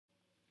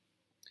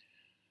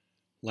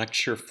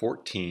Lecture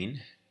 14,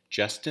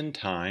 Just in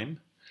Time,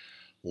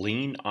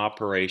 Lean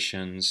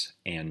Operations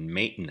and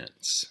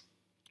Maintenance.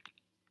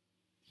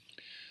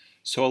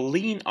 So a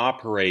lean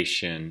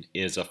operation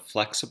is a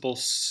flexible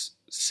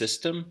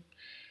system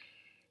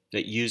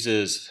that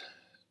uses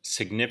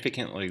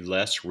significantly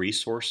less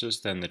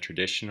resources than the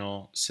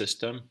traditional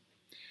system.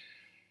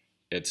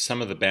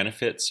 Some of the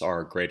benefits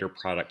are greater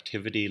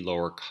productivity,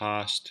 lower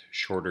cost,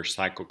 shorter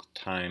cycle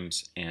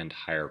times, and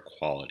higher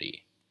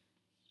quality.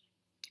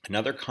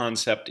 Another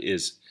concept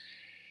is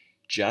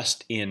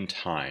just in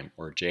time,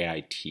 or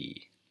JIT.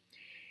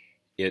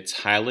 It's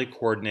a highly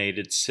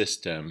coordinated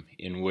system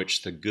in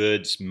which the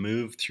goods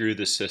move through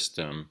the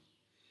system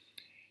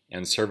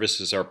and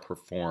services are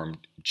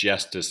performed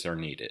just as they're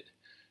needed.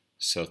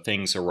 So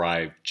things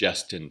arrive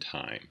just in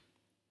time.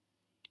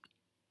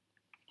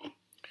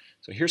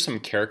 So here's some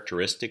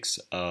characteristics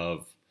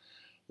of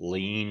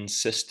lean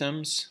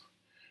systems: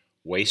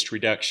 waste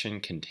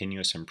reduction,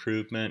 continuous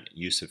improvement,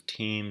 use of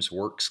teams,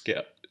 work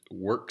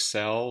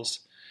cells,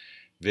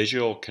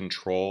 visual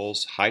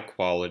controls, high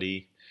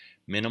quality,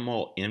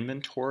 minimal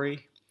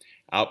inventory,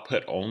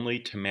 output only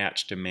to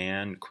match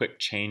demand, quick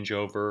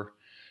changeover,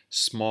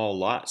 small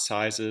lot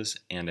sizes,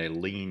 and a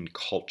lean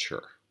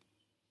culture.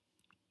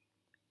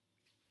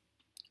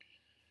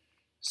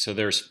 So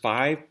there's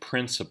 5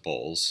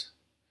 principles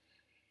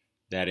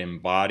that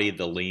embody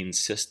the lean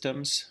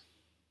systems.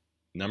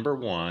 Number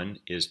 1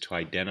 is to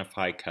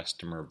identify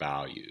customer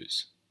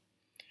values.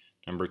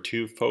 Number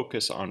 2,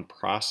 focus on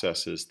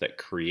processes that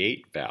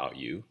create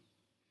value.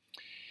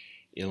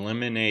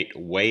 Eliminate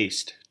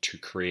waste to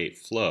create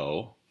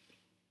flow.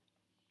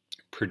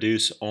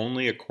 Produce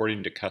only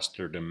according to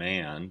customer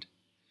demand.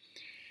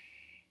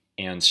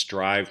 And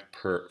strive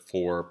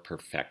for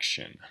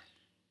perfection.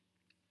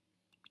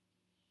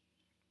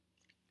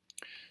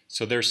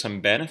 So there's some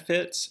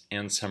benefits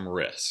and some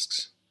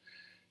risks.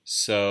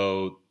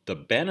 So the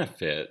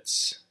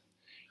benefits: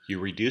 you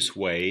reduce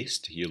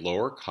waste, you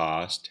lower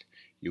cost,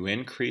 you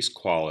increase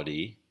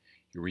quality,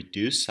 you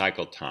reduce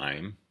cycle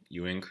time,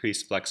 you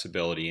increase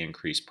flexibility,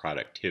 increase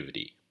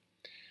productivity.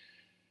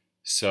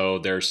 So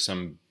there's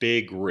some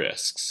big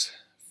risks.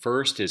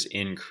 First is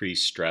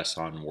increased stress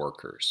on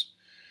workers.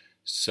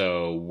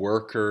 So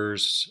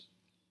workers,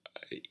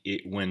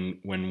 when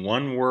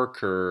one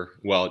worker,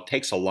 well, it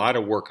takes a lot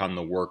of work on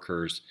the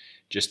workers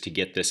just to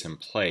get this in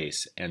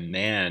place, and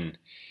then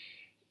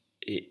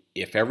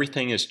if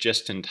everything is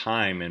just in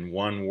time and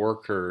one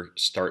worker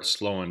starts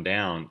slowing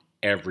down,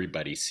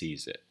 everybody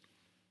sees it.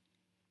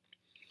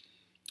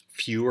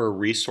 Fewer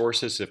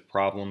resources if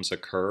problems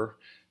occur.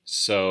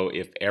 So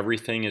if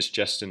everything is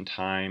just in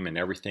time and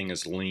everything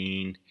is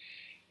lean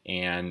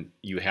and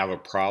you have a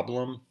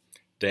problem,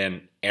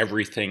 then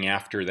everything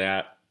after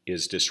that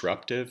is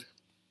disruptive.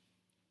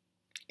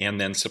 And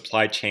then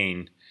supply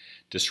chain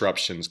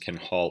disruptions can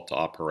halt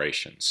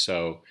operations.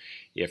 So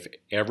if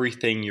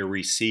everything you're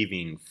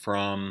receiving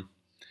from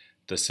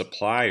the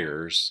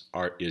suppliers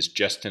is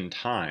just in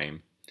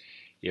time,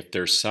 if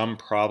there's some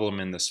problem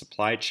in the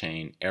supply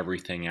chain,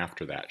 everything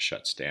after that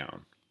shuts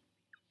down.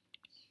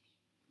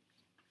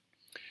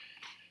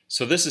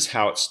 So this is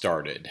how it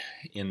started.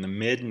 In the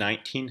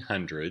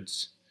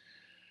mid-1900s,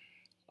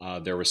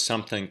 there was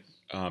something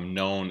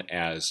known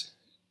as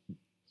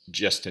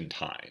just in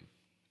time.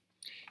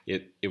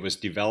 It was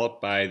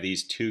developed by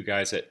these 2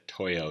 guys at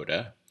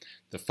Toyota.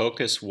 The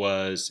focus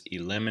was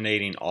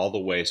eliminating all the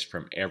waste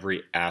from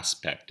every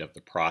aspect of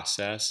the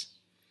process.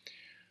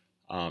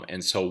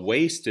 And so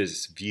waste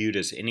is viewed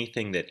as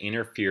anything that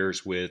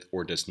interferes with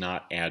or does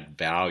not add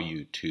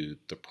value to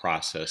the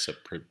process of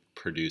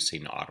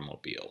producing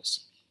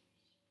automobiles.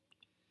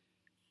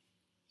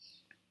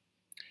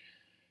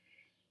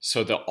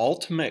 So the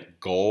ultimate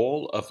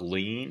goal of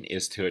lean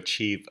is to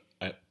achieve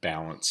a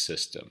balanced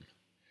system.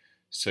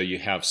 So you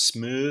have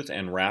smooth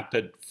and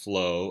rapid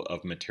flow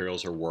of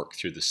materials or work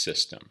through the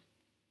system.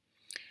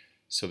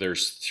 So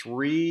there's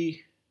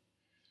 3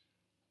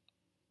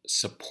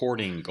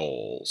 supporting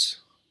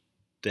goals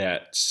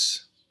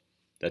that's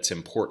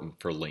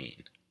important for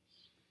lean.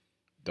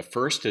 The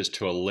first is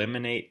to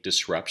eliminate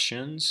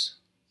disruptions.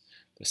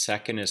 The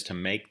second is to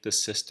make the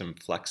system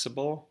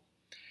flexible.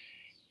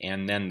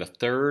 And then the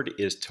third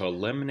is to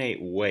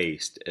eliminate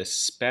waste,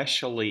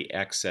 especially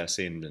excess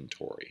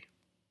inventory.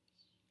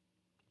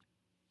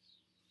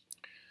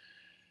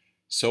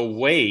 So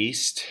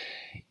waste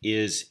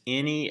is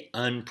any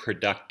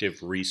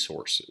unproductive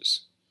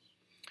resources.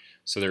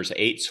 So there's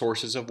 8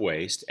 sources of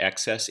waste: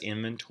 excess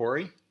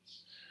inventory,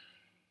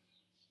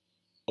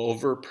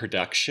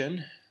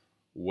 overproduction,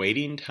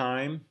 waiting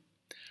time,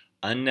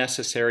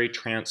 unnecessary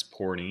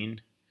transporting,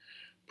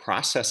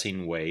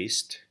 processing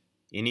waste,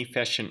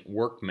 inefficient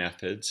work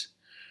methods,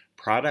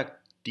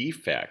 product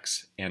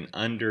defects, and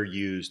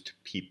underused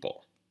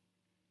people.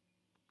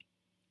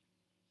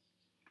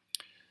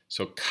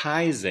 So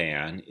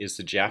Kaizen is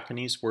the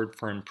Japanese word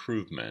for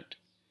improvement.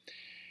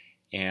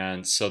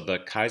 And so the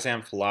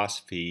Kaizen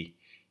philosophy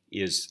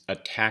is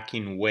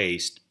attacking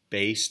waste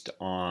based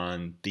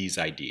on these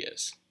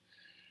ideas.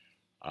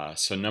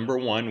 So number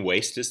 1,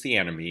 waste is the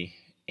enemy.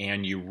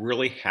 and you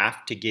really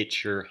have to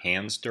get your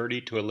hands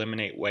dirty to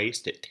eliminate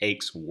waste. It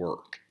takes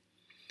work.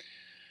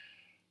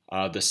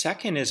 The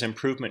second is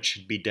improvement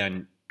should be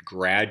done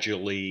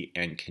gradually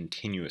and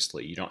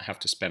continuously. You don't have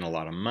to spend a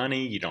lot of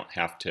money. You don't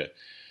have to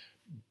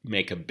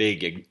make a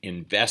big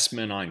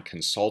investment on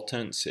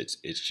consultants.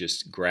 It's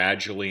just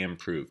gradually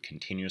improve,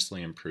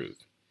 continuously improve.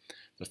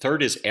 The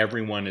third is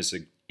everyone is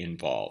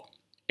involved.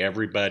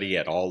 Everybody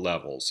at all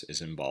levels is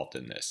involved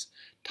in this.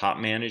 Top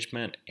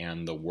management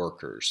and the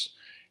workers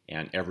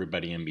and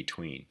everybody in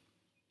between.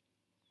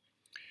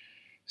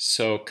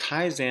 So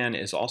Kaizen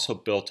is also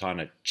built on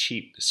a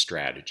cheap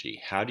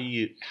strategy. How do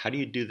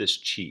you do this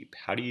cheap?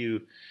 How do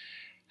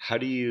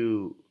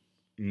you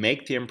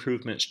make the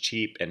improvements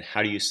cheap, and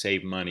how do you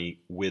save money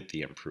with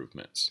the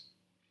improvements?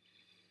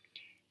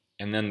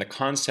 And then the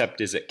concept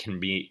is it can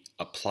be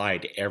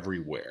applied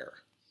everywhere.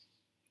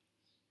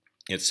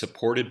 It's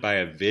supported by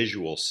a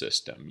visual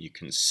system. You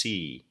can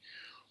see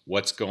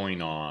what's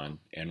going on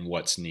and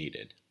what's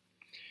needed.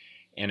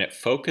 And it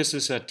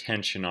focuses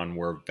attention on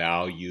where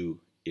value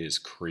is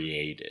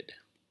created.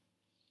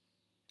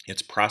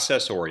 It's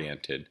process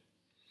oriented.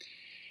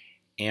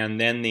 And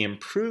then the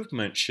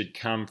improvement should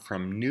come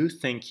from new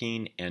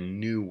thinking and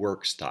new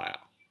work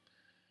style.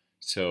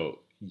 So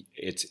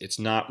it's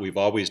not we've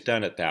always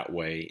done it that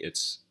way.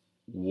 It's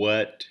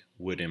what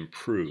would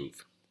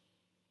improve.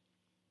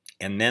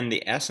 And then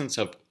the essence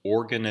of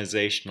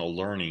organizational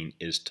learning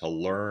is to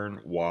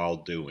learn while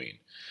doing.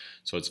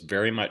 So it's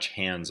very much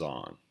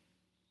hands-on.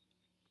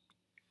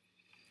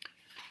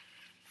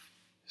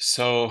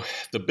 So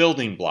the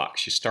building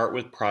blocks, you start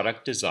with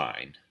product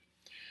design.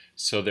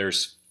 So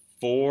there's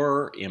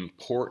 4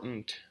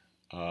 important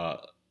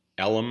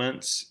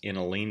elements in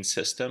a lean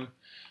system.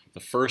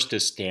 The first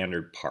is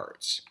standard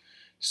parts.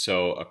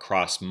 So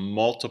across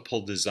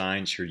multiple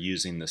designs, you're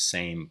using the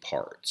same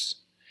parts.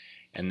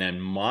 And then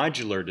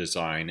modular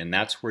design, and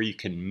that's where you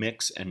can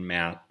mix and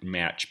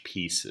match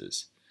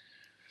pieces.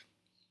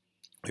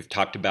 We've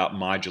talked about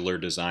modular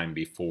design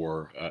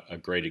before. A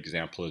great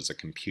example is a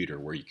computer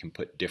where you can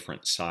put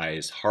different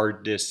size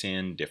hard disks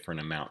in, different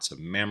amounts of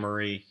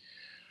memory.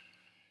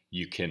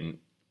 You can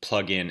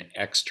plug in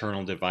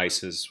external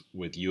devices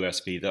with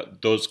USB.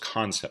 Those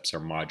concepts are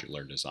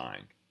modular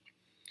design.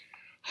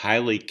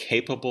 Highly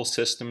capable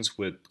systems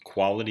with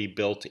quality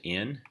built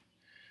in.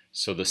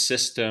 So the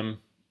system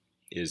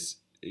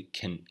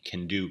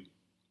can do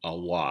a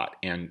lot,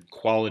 and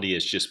quality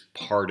is just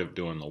part of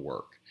doing the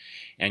work.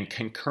 And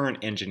concurrent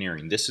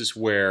engineering. This is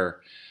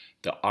where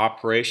the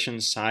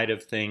operations side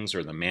of things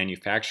or the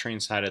manufacturing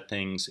side of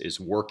things is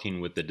working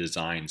with the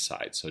design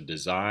side. So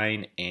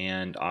design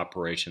and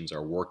operations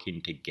are working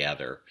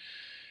together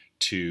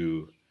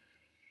to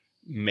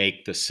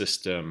make the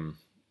system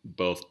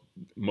both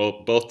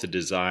the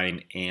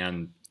design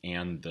and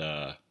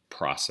the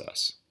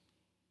process.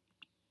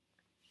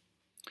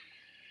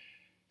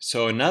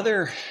 So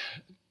another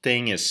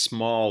thing is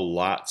small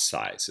lot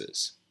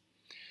sizes.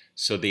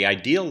 So the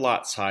ideal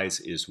lot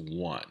size is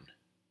 1.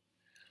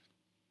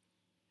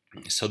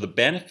 So the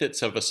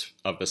benefits of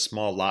a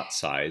small lot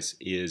size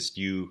is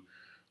you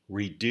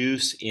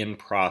reduce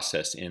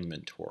in-process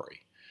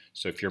inventory.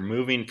 So if you're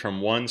moving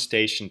from one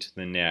station to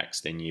the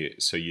next, and you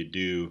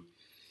do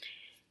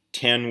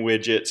 10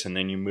 widgets, and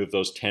then you move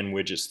those 10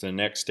 widgets to the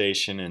next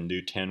station and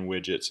do 10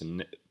 widgets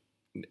and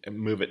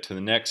move it to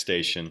the next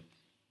station,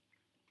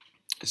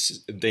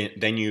 then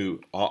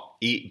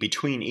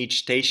between each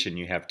station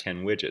you have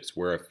 10 widgets,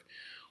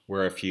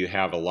 where if you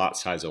have a lot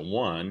size of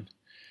 1,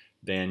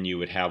 then you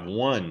would have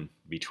 1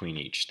 between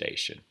each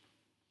station.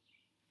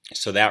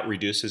 So that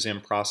reduces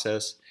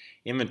in-process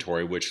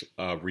inventory, which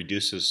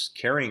reduces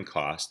carrying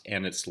cost,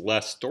 and it's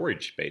less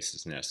storage space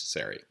is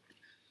necessary.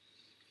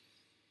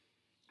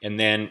 And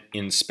then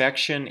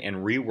inspection and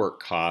rework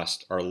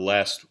costs are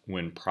less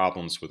when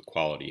problems with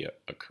quality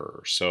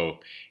occur. So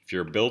if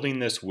you're building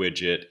this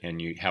widget and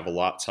you have a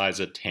lot size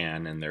of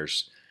 10, and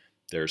there's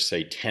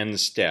say 10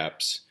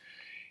 steps,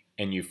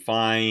 and you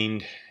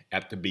find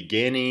at the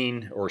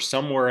beginning or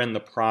somewhere in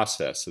the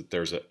process that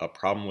there's a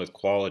problem with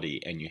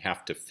quality and you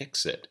have to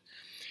fix it.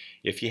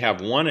 If you have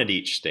 1 at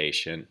each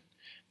station,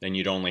 then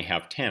you'd only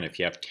have 10. If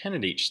you have 10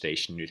 at each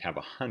station, you'd have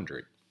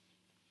 100.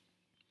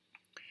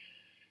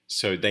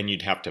 So then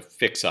you'd have to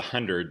fix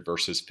 100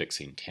 versus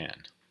fixing 10.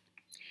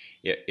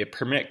 It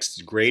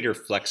permits greater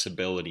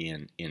flexibility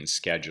in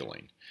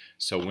scheduling.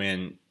 So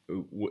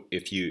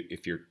if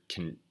you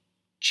can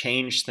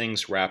change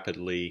things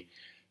rapidly,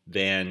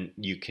 then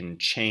you can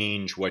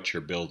change what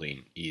you're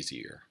building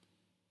easier.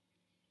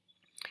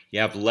 You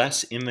have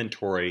less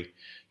inventory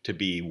to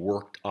be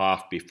worked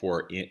off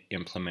before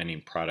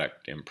implementing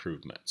product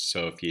improvements.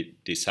 So if you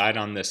decide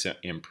on this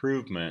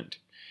improvement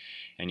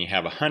and you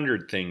have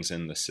 100 things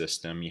in the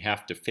system, you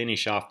have to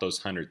finish off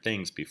those 100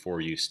 things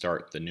before you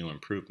start the new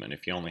improvement.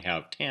 If you only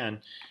have 10, you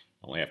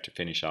only have to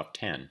finish off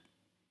 10.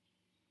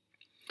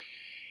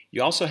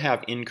 You also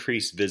have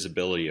increased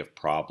visibility of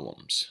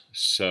problems.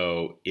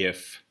 So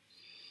if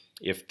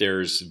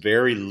there's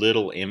very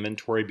little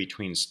inventory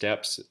between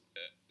steps,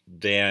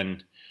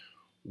 then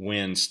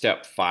when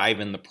step 5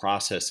 in the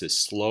process is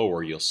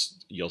slower,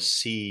 you'll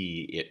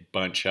see it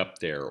bunch up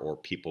there or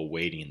people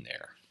waiting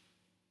there.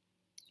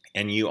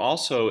 And you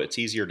also, it's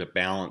easier to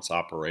balance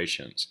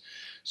operations.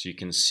 So you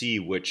can see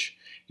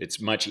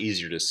it's much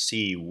easier to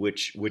see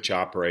which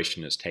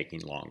operation is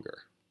taking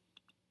longer.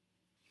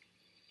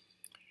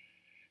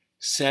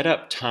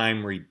 Setup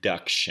time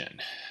reduction.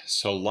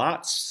 So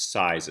lot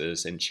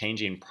sizes and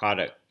changing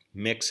product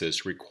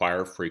mixes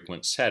require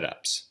frequent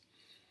setups.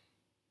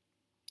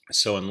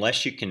 So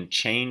unless you can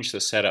change the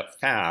setup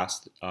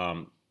fast,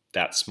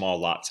 that small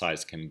lot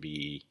size can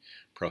be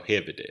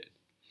prohibited.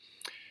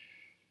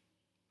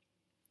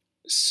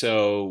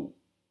 So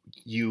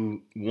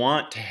you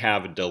want to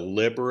have a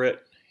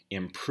deliberate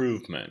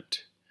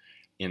improvement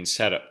in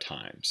setup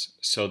times.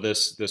 So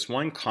this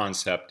one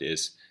concept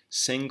is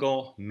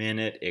single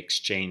minute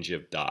exchange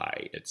of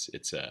die.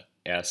 It's a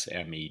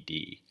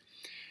SMED.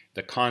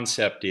 The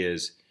concept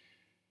is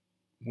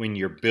when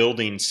you're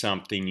building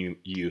something,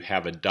 you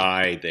have a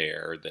die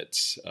there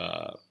that's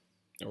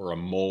or a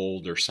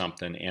mold or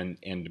something, and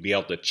to be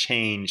able to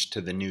change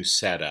to the new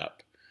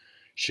setup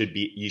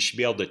you should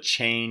be able to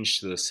change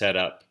to the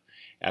setup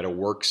at a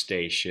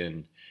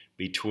workstation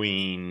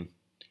between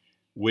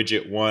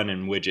widget 1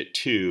 and widget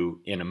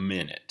 2 in a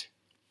minute.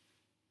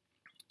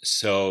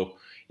 So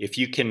if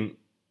you can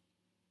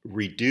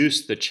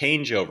reduce the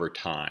changeover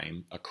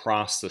time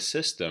across the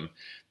system,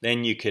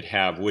 then you could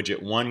have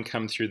widget 1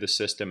 come through the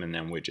system, and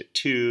then widget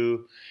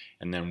 2,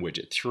 and then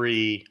widget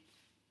 3.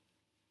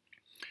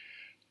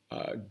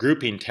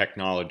 Grouping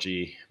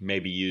technology may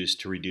be used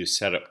to reduce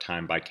setup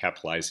time by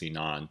capitalizing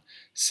on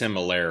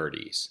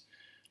similarities.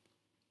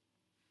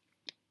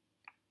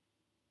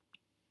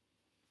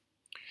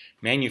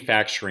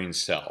 Manufacturing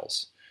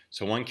cells.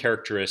 So one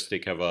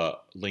characteristic of a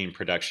lean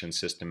production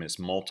system is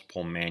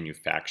multiple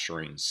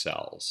manufacturing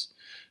cells.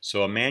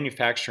 So a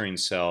manufacturing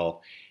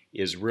cell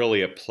is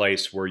really a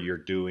place where you're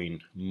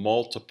doing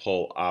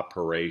multiple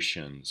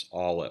operations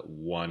all at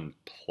one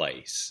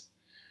place.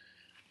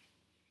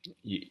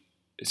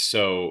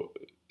 So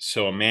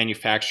a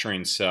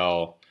manufacturing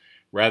cell,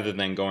 rather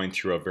than going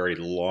through a very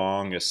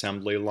long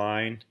assembly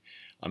line,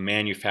 a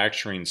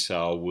manufacturing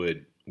cell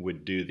would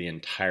do the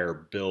entire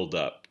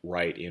buildup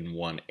right in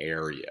one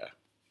area.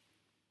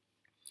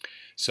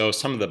 So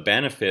some of the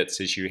benefits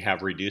is you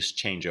have reduced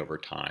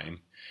changeover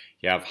time,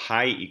 you have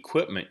high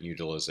equipment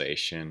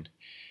utilization,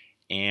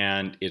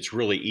 and it's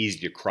really easy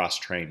to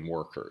cross-train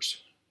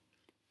workers.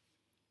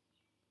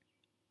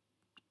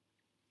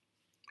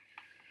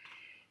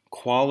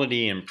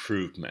 Quality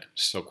improvement.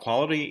 So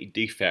quality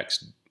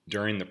defects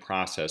during the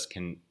process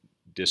can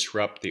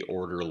disrupt the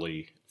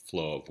orderly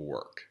flow of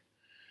work.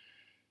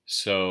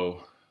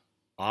 So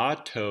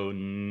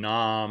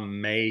automation,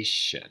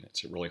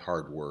 it's a really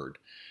hard word,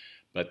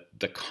 but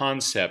the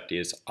concept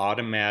is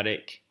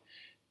automatic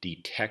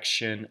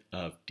detection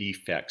of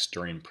defects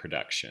during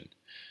production.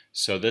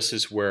 So this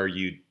is where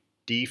you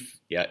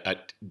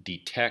detect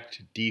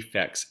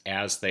defects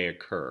as they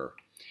occur,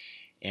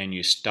 and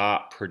you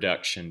stop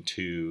production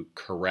to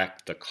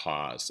correct the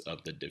cause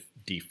of the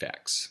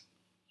defects.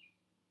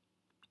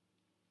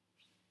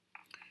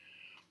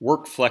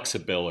 Work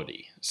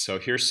flexibility. So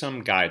here's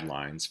some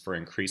guidelines for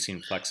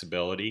increasing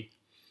flexibility.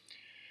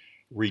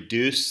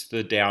 Reduce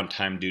the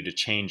downtime due to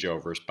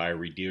changeovers by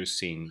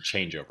reducing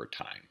changeover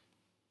time.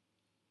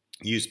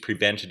 Use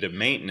preventative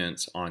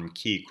maintenance on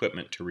key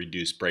equipment to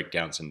reduce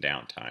breakdowns and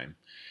downtime.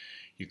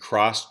 You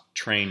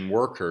cross-train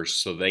workers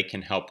so they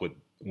can help with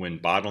when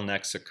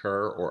bottlenecks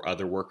occur or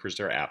other workers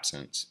are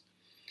absent.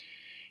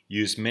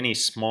 Use many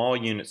small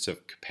units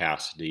of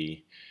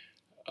capacity,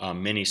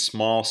 many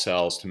small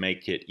cells to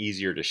make it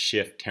easier to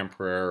shift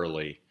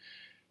temporarily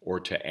or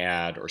to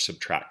add or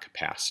subtract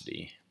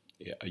capacity.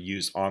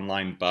 Use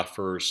online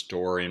buffers,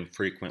 store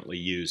infrequently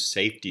used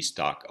safety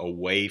stock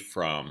away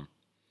from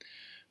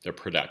the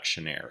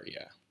production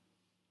area.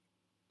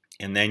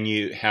 And then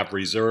you have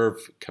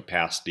reserve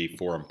capacity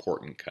for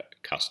important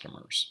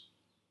customers.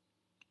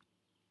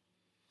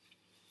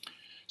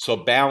 So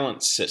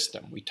balanced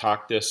system. We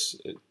talked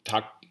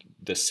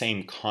the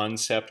same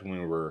concept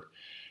when we were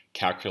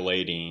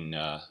calculating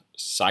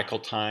cycle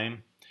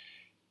time.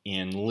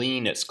 In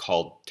lean, it's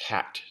called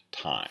takt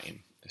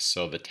time.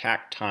 So the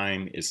takt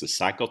time is the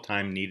cycle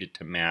time needed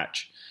to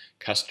match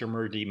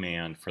customer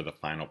demand for the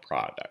final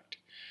product.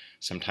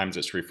 Sometimes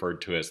it's referred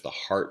to as the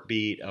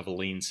heartbeat of a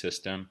lean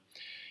system.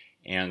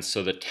 And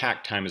so the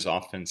takt time is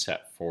often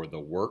set for the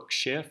work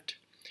shift.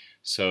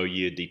 So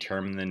you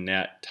determine the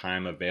net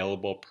time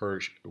available per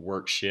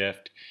work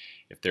shift.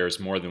 If there's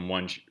more than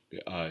one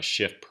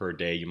shift per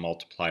day, you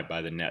multiply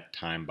by the net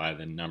time by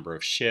the number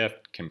of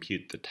shifts,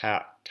 compute the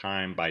takt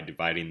time by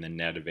dividing the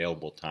net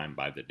available time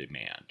by the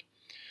demand.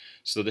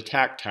 So the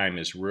takt time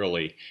is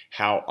really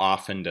how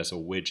often does a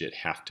widget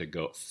have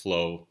to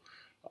flow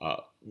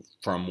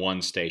from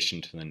one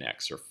station to the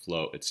next, or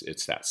flow.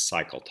 It's that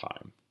cycle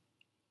time.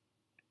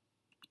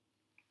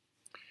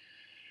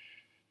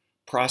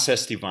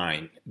 Process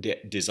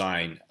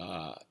design,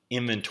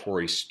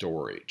 inventory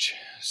storage.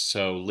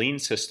 So lean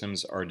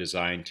systems are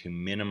designed to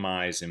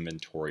minimize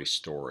inventory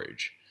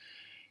storage.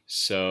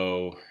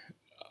 So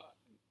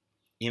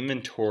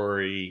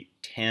inventory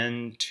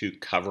tend to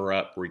cover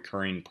up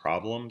recurring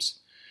problems,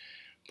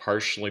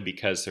 partially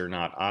because they're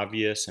not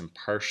obvious and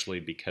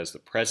partially because the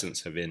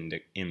presence of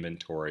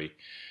inventory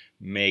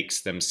makes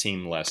them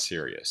seem less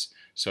serious.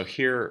 So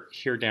here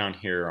down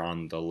here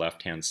on the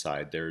left-hand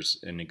side, there's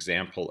an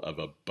example of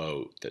a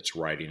boat that's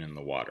riding in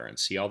the water. And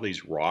see all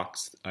these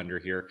rocks under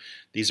here?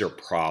 These are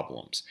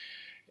problems.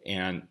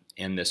 And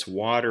this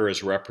water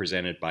is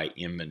represented by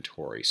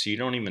inventory. So you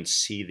don't even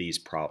see these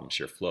problems.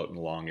 You're floating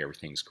along,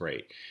 everything's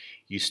great.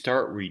 You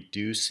start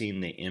reducing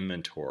the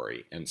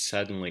inventory, and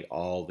suddenly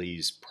all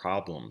these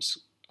problems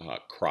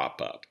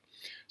crop up.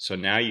 So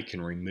now you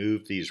can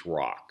remove these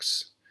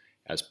rocks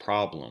as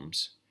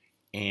problems,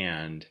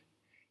 and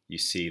you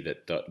see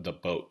that the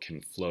boat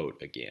can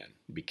float again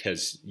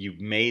because you've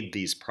made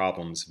these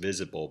problems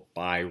visible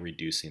by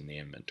reducing the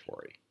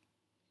inventory.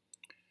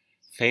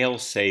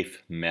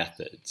 Fail-safe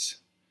methods.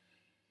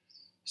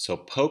 So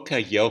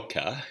poka-yoke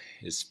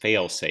is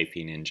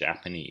fail-safing in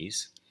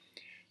Japanese.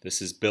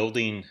 This is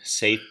building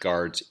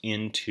safeguards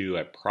into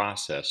a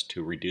process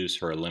to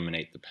reduce or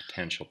eliminate the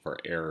potential for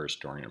errors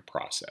during a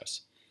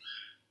process.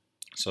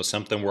 So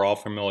something we're all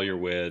familiar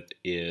with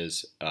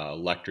is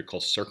electrical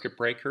circuit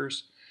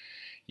breakers.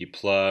 You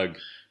plug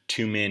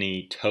too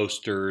many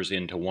toasters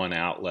into one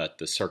outlet,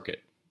 the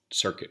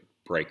circuit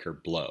breaker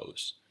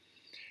blows.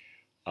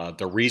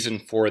 The reason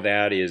for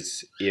that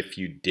is if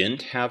you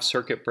didn't have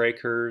circuit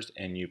breakers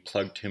and you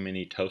plug too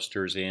many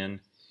toasters in,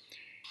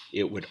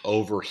 it would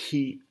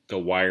overheat the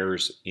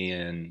wires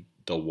in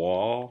the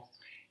wall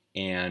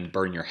and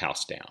burn your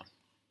house down.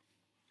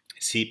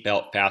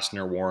 Seatbelt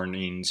fastener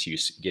warnings, you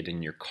get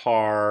in your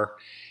car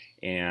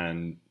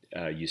and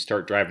you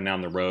start driving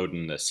down the road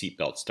and the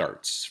seatbelt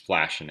starts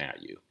flashing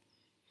at you.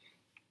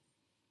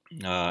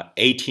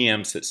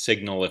 ATMs that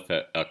signal if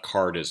a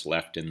card is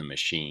left in the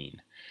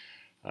machine.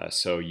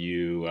 So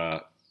you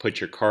put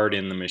your card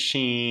in the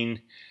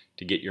machine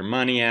to get your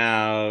money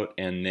out,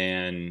 and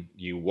then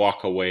you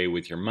walk away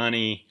with your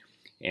money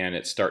and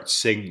it starts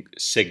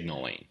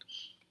signaling.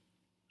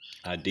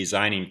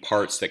 Designing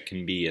parts that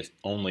can be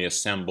only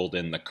assembled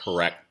in the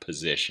correct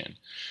position.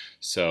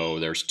 So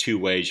there's two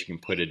ways you can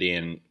put it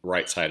in,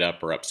 right side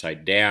up or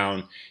upside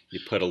down. You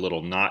put a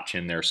little notch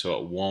in there so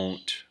it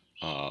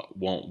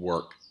won't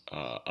work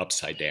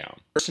upside down.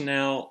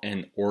 Personnel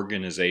and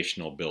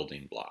organizational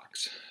building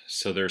blocks.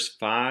 So there's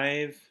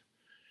 5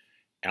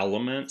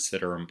 elements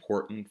that are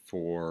important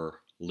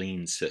for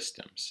lean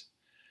systems.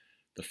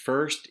 The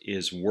first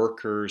is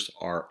workers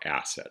are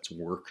assets.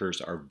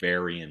 Workers are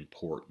very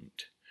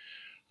important.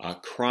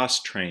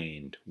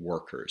 Cross-trained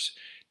workers,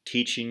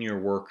 teaching your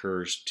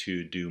workers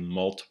to do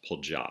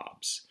multiple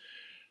jobs.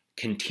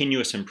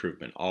 Continuous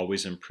improvement,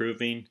 always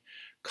improving.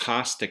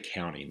 Cost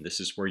accounting,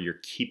 this is where you're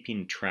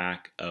keeping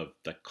track of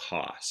the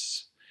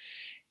costs.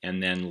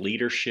 And then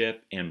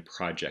leadership and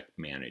project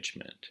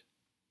management.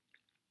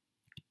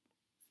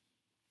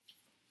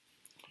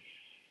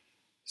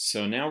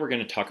 So now we're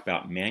going to talk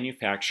about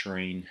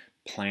manufacturing,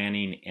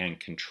 planning, and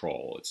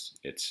control.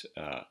 It's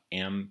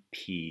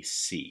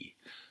MPC,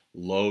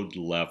 load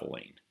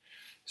leveling.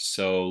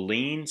 So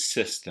lean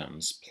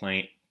systems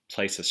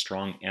place a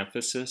strong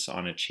emphasis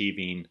on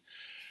achieving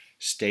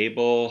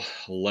stable,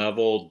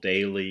 level,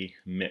 daily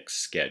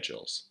mixed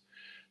schedules.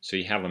 So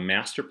you have a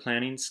master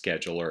planning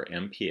schedule, or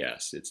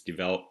MPS. It's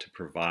developed to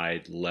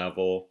provide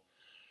level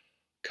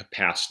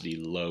capacity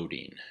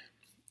loading.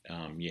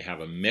 You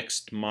have a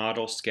mixed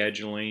model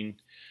scheduling.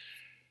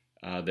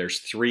 There's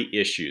 3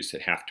 issues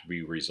that have to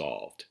be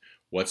resolved.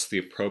 What's the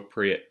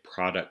appropriate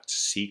product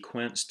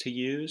sequence to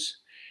use?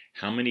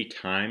 How many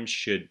times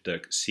should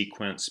the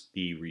sequence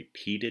be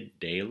repeated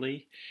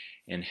daily?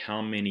 And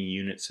how many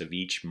units of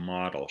each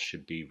model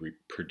should be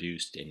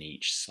produced in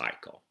each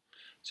cycle?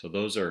 So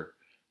those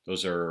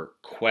are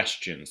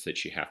questions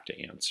that you have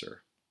to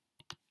answer.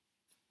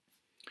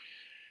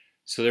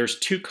 So there's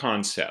 2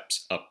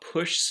 concepts, a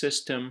push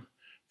system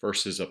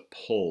versus a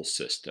pull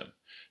system.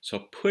 So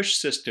a push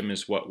system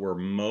is what we're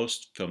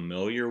most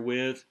familiar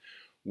with,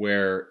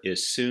 where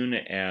as soon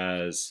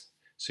as,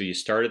 so you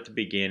start at the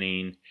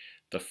beginning,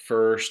 the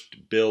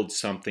first build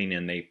something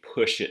and they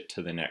push it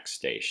to the next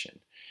station.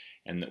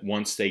 And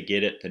once they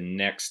get it, the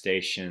next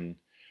station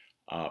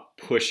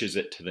pushes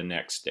it to the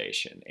next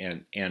station.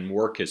 And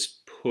work is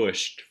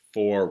pushed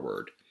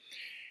forward.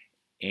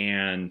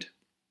 And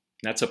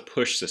that's a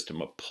push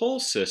system. A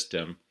pull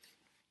system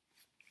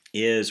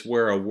is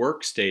where a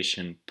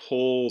workstation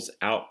pulls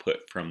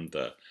output from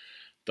the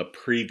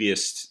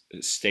previous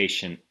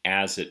station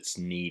as it's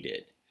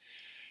needed.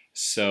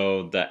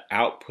 So the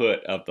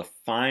output of the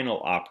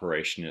final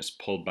operation is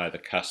pulled by the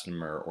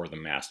customer or the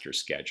master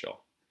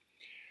schedule.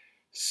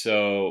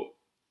 So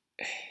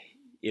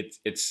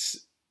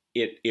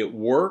it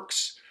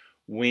works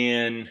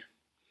when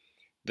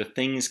the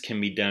things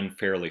can be done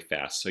fairly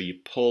fast. So you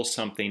pull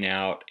something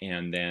out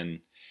and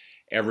then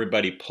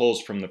everybody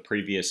pulls from the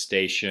previous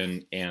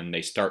station and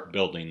they start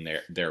building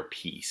their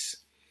piece.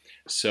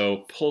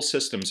 So pull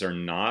systems are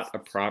not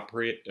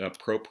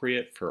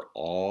appropriate for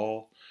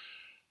all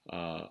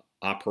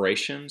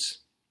operations.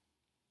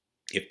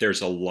 If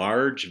there's a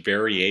large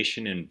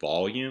variation in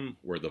volume,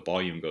 where the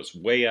volume goes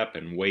way up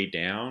and way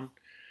down,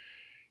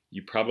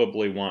 you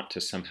probably want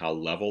to somehow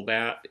level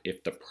that.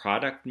 If the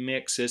product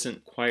mix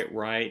isn't quite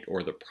right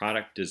or the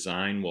product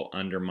design will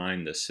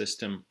undermine the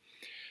system,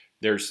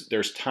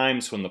 there's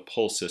times when the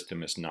pull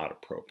system is not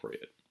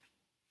appropriate.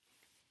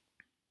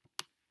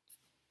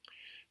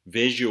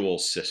 Visual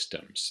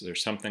systems.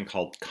 There's something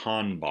called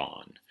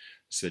Kanban.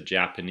 It's a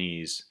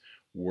Japanese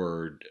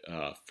word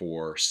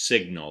for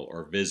signal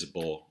or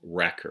visible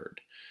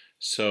record.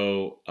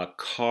 So a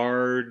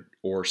card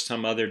or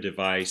some other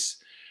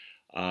device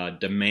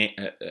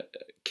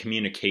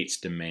communicates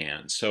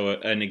demand. So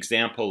an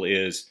example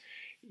is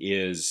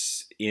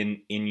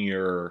in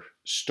your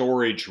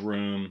storage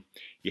room,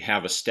 you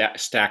have a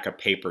stack of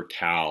paper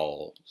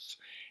towels,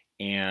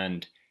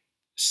 and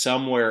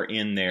somewhere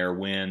in there,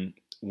 when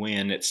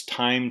it's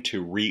time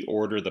to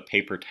reorder the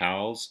paper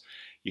towels,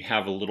 you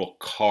have a little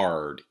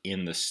card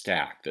in the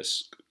stack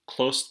that's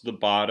close to the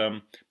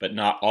bottom, but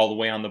not all the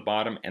way on the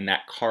bottom, and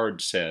that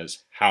card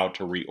says how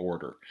to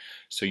reorder.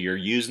 So you're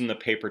using the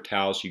paper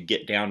towels, you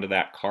get down to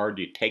that card,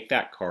 you take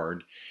that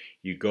card,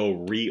 you go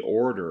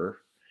reorder,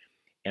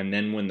 and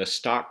then when the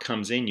stock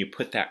comes in, you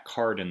put that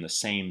card in the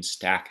same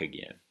stack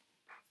again.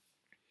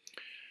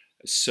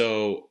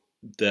 So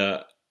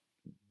the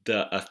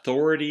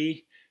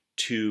authority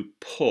to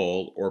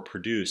pull or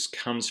produce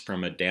comes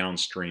from a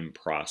downstream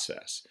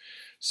process.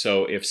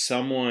 So if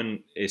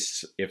someone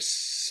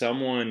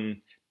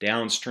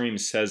downstream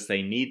says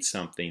they need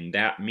something,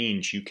 that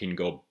means you can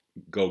go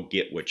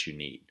get what you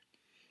need.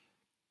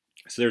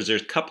 So there's a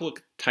couple of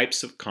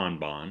types of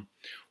Kanban.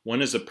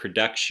 One is a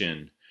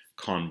production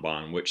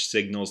Kanban, which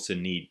signals the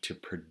need to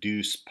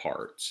produce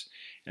parts.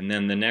 And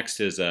then the next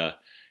is a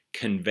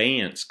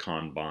conveyance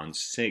Kanban,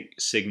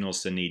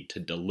 signals the need to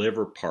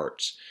deliver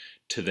parts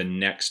to the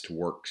next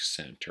work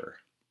center.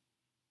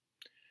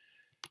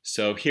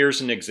 So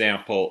here's an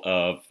example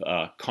of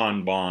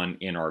Kanban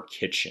in our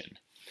kitchen.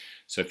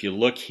 So if you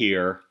look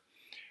here,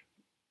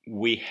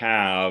 we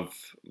have,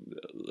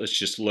 let's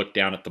just look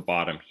down at the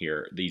bottom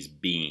here, these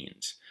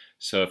beans.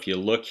 So if you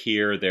look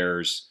here,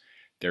 there's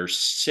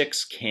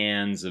 6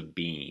 cans of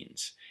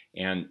beans,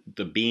 and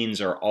the beans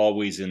are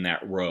always in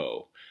that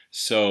row.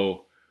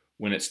 So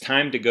when it's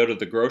time to go to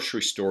the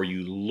grocery store,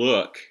 you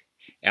look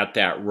at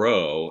that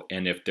row,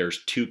 and if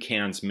there's 2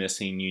 cans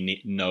missing, you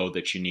know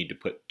that you need to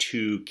put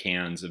 2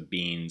 cans of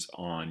beans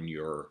on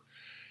your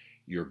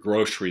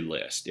grocery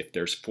list. If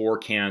there's 4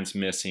 cans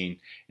missing,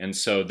 and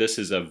so this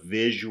is a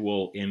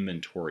visual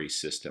inventory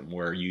system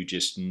where you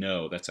just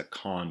know that's a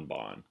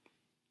Kanban.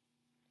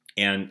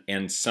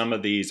 And some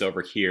of these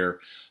over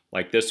here,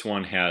 like this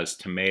one has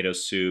tomato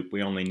soup.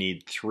 We only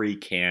need 3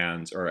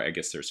 cans, or I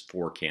guess there's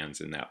 4 cans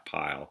in that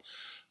pile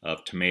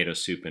of tomato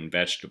soup and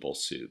vegetable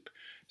soup.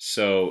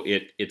 So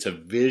it's a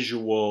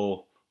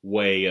visual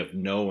way of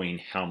knowing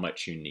how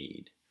much you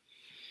need.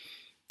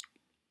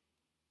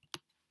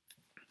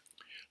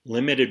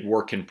 Limited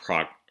work in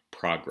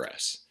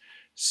progress.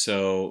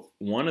 So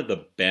one of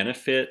the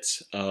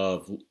benefits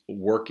of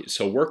work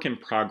in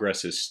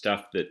progress is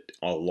stuff that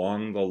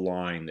along the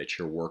line that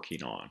you're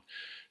working on.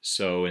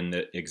 So in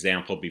the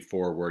example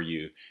before where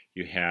you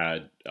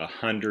had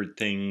 100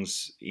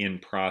 things in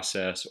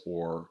process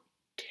or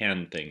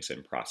 10 things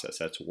in process,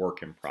 that's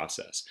work in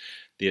process.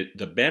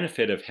 The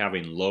benefit of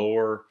having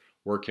lower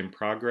work in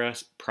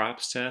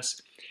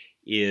process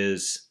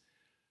is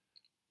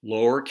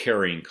lower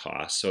carrying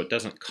costs, so it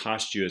doesn't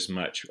cost you as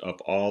much of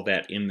all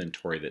that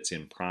inventory that's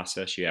in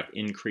process. You have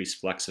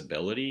increased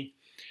flexibility,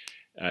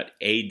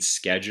 aids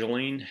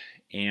scheduling,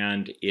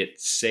 and it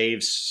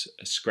saves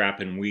scrap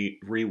and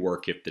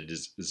rework if the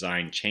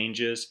design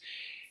changes,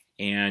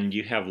 and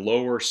you have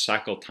lower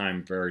cycle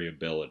time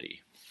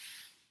variability.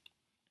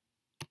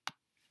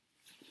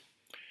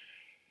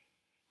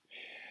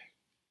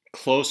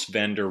 Close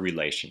vendor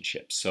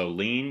relationships. So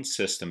lean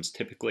systems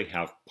typically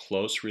have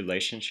close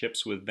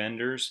relationships with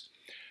vendors.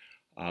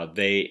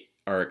 They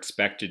are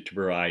expected to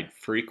provide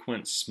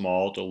frequent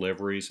small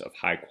deliveries of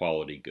high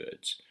quality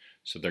goods.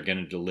 So they're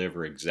going to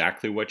deliver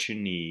exactly what you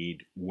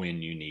need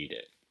when you need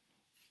it.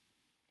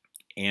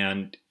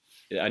 And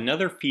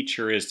another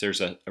feature is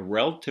there's a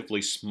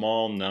relatively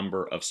small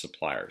number of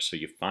suppliers. So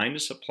you find a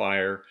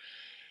supplier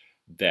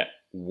that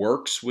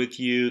works with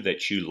you,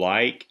 that you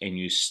like, and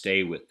you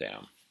stay with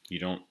them. You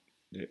don't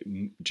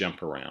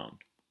jump around.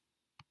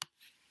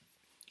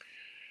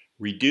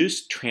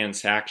 Reduced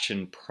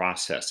transaction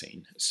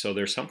processing. So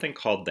there's something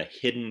called the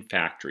hidden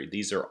factory.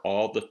 These are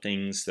all the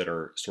things that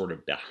are sort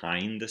of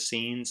behind the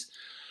scenes.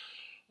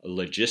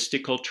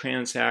 Logistical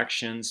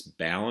transactions,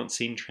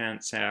 balancing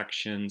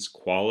transactions,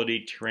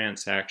 quality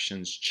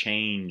transactions,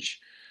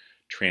 change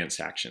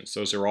transactions.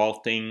 Those are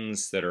all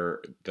things that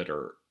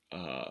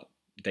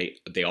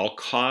they all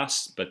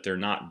cost, but they're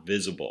not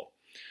visible.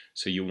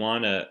 So you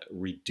want to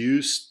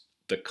reduce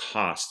the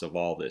cost of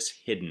all this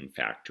hidden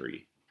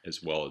factory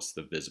as well as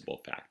the visible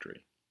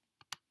factory.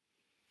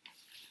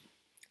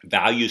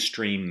 Value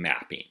stream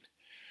mapping.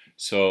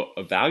 So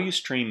a value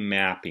stream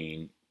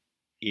mapping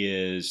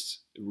is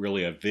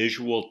really a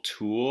visual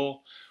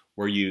tool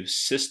where you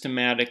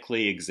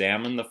systematically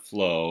examine the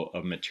flow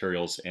of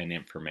materials and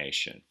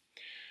information.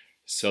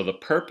 So the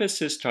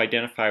purpose is to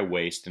identify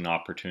waste and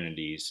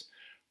opportunities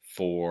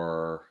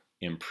for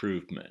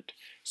improvement.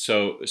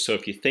 So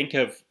if you think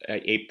of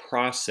a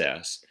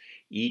process,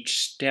 each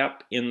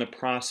step in the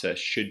process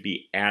should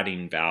be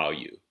adding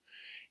value.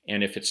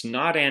 And if it's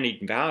not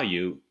adding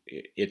value,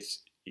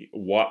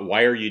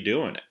 why are you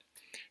doing it?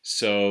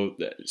 So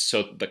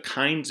the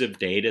kinds of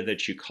data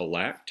that you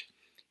collect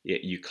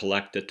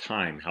the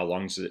time. How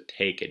long does it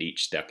take at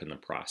each step in the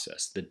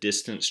process? The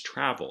distance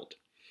traveled.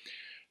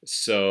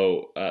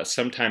 So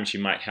sometimes you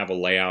might have a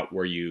layout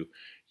where you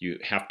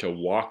have to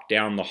walk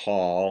down the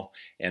hall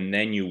and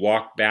then you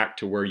walk back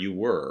to where you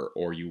were,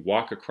 or you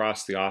walk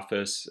across the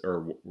office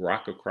or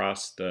walk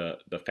across the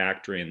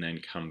factory and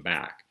then come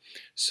back.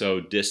 So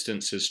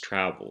distances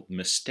traveled.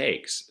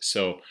 Mistakes.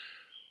 So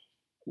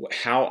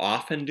how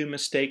often do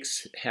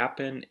mistakes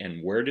happen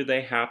and where do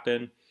they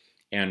happen?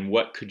 And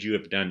what could you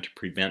have done to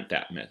prevent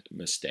that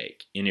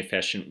mistake?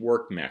 Inefficient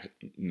work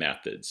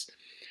methods.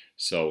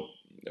 So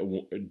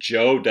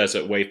Joe does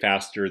it way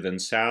faster than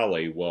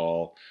Sally.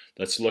 Well,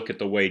 let's look at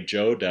the way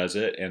Joe does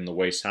it and the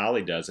way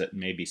Sally does it.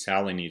 Maybe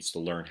Sally needs to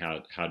learn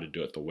how to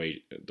do it the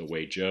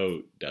way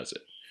Joe does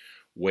it.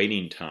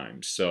 Waiting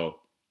times.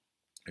 So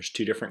there's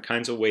two different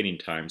kinds of waiting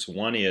times.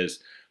 One is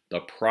the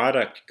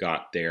product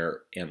got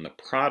there and the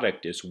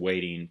product is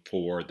waiting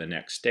for the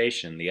next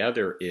station. The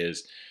other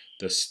is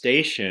the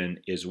station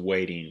is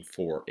waiting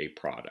for a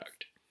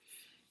product.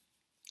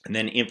 And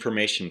then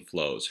information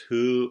flows.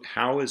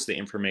 How is the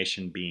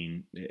information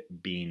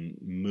being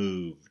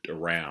moved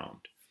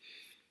around?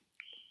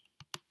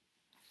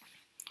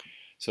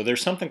 So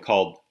there's something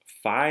called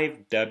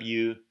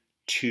 5W2H.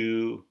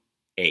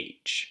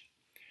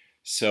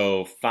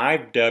 So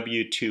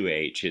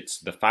 5W2H, it's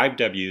the 5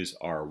 W's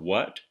are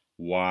what,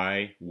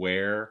 why,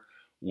 where,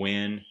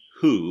 when,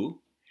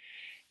 who,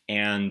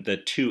 and the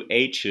 2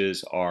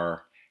 H's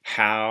are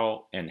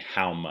how and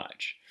how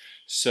much.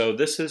 So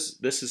this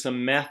is a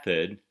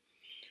method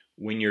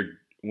when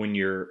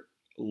you're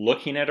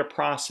looking at a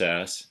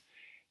process,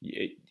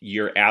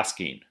 you're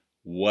asking,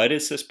 what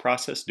is this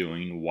process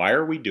doing? Why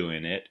are we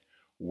doing it?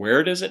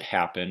 Where does it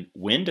happen?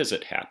 When does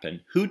it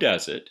happen? Who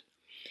does it?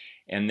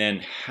 And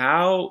then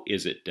how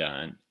is it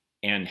done?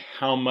 And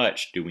how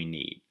much do we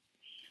need?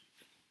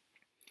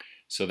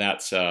 So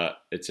it's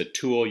a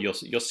tool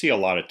you'll see a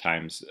lot of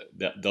times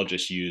that they'll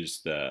just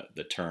use the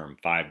term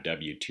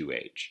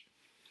 5W2H.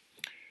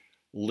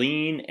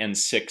 Lean and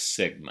Six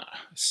Sigma.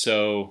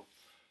 So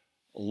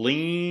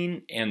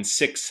Lean and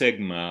Six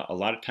Sigma, a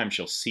lot of times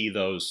you'll see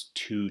those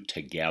two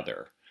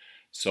together.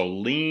 So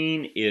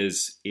Lean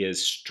is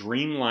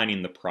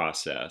streamlining the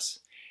process,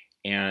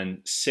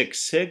 and Six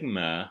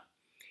Sigma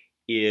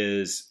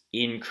is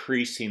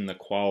increasing the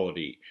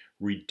quality,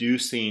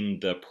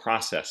 reducing the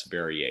process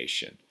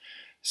variation.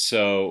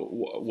 So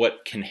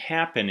what can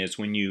happen is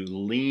when you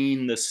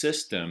lean the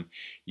system,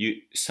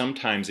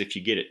 sometimes if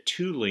you get it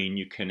too lean,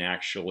 you can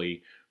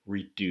actually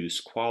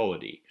reduce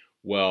quality.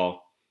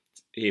 Well,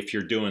 if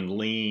you're doing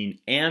Lean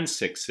and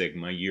Six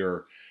Sigma,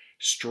 you're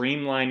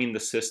streamlining the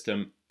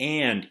system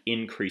and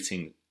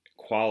increasing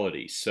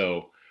quality.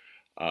 So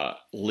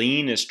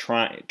Lean is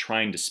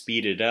trying to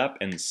speed it up,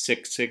 and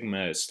Six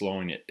Sigma is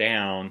slowing it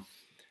down.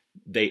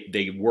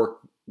 They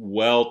work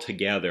well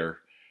together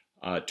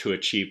to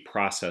achieve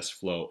process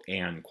flow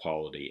and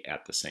quality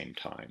at the same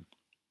time.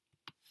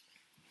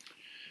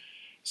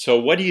 So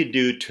what do you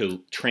do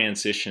to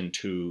transition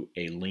to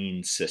a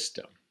lean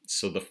system?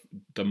 So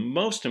the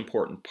most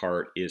important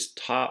part is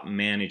top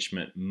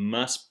management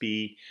must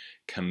be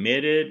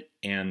committed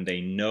and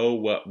they know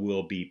what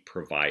will be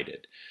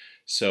provided.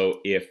 So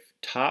if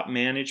top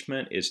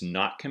management is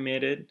not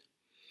committed,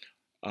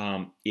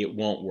 it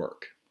won't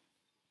work.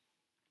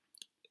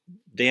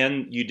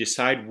 Then you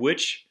decide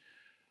which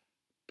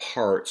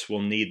parts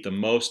will need the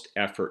most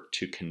effort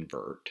to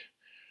convert.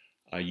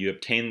 You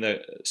obtain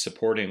the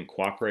support and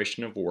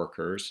cooperation of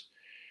workers.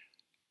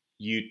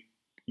 You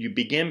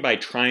begin by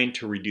trying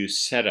to reduce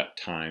setup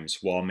times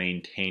while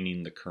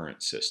maintaining the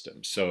current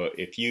system. So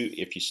if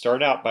you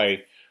start out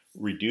by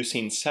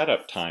reducing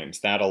setup times,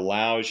 that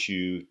allows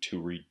you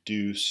to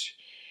reduce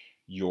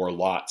your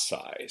lot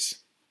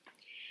size.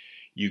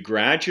 You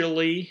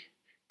gradually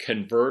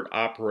convert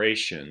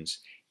operations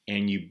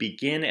and you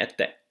begin at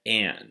the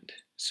end.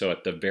 So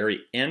at the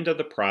very end of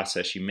the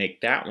process, you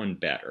make that one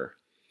better,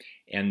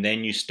 and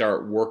then you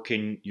start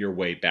working your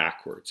way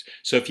backwards.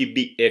 So if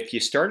you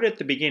started at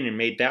the beginning and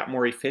made that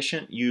more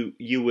efficient, you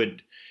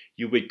would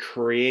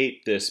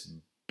create this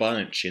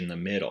bunch in the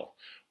middle,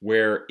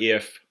 where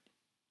if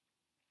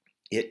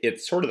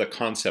it's sort of the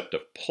concept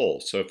of pull.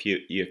 So if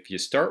you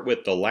start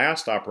with the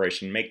last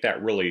operation, make that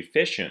really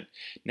efficient,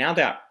 now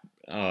that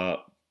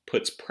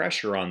puts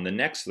pressure on the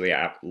next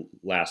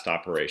last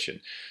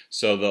operation.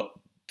 So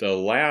the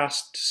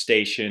last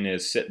station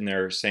is sitting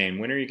there saying,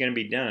 when are you going to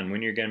be done? When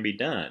are you going to be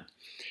done?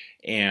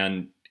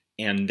 And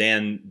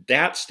then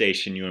that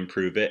station, you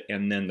improve it,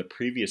 and then the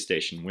previous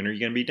station, when are you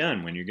going to be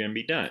done? When are you going to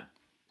be done?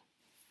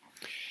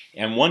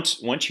 And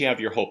once you have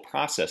your whole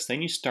process,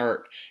 then you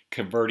start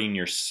converting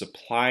your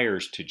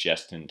suppliers to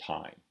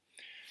just-in-time.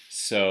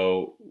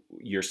 So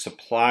your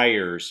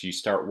suppliers, you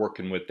start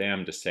working with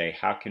them to say,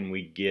 how can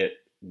we get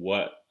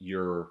what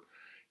you're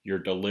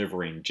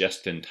delivering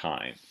just in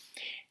time?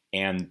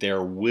 And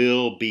there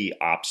will be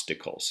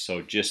obstacles.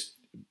 So just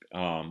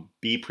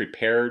be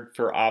prepared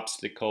for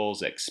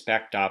obstacles,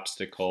 expect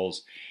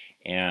obstacles,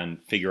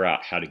 and figure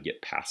out how to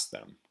get past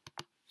them.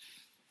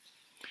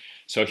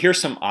 So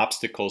here's some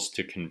obstacles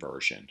to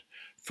conversion.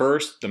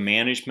 First, the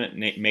management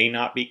may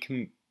not be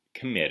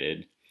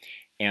committed,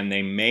 and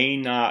they may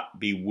not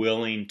be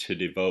willing to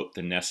devote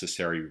the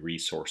necessary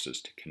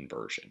resources to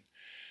conversion.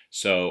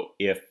 So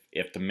if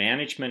the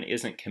management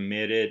isn't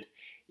committed,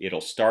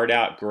 it'll start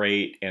out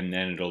great and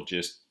then it'll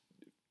just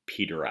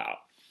peter out.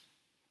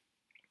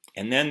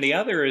 And then the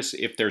other is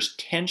if there's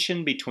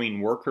tension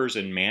between workers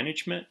and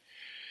management,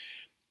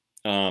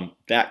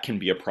 that can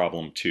be a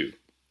problem too.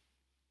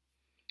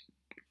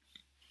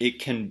 It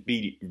can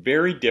be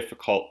very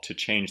difficult to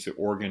change the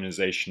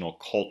organizational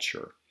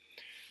culture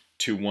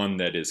to one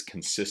that is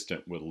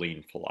consistent with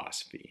lean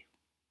philosophy.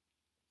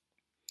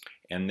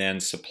 And then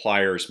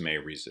suppliers may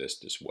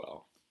resist as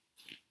well.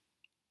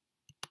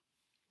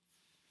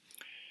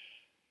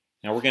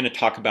 Now we're going to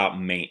talk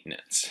about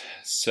maintenance.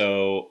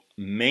 So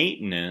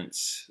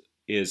maintenance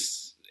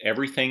is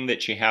everything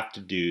that you have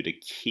to do to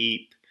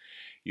keep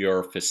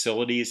your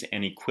facilities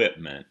and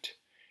equipment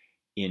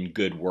in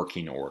good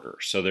working order.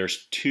 So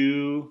there's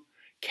two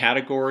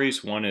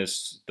categories. One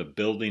is the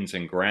buildings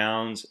and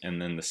grounds,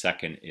 and then the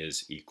second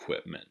is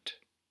equipment.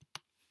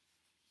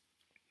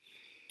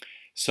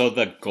 So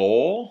the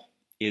goal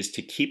is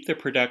to keep the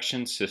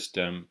production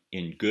system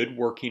in good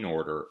working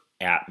order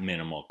at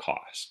minimal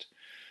cost.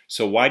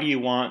 So why do you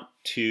want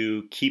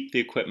to keep the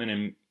equipment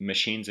and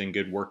machines in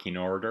good working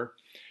order?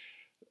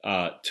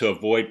 To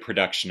avoid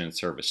production and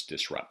service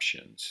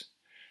disruptions.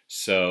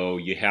 So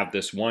you have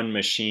this one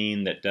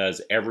machine that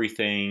does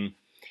everything.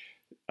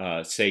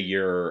 Say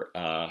you're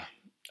a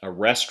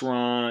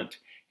restaurant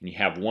and you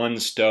have one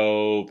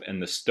stove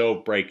and the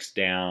stove breaks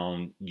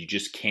down, you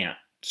just can't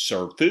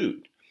serve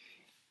food.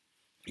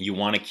 You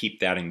want to keep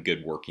that in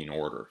good working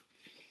order.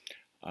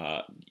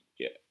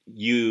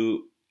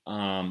 You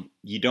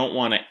don't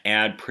want to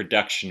add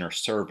production or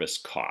service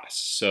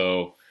costs.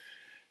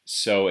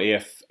 So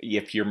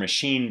if your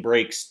machine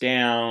breaks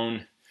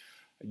down,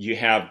 you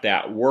have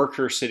that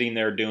worker sitting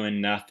there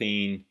doing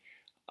nothing,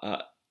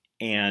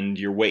 and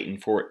you're waiting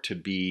for it to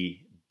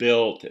be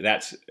built.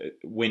 That's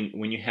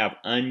when you have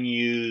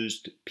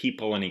unused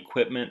people and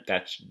equipment,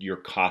 that's your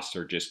costs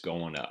are just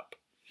going up.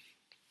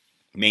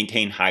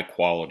 Maintain high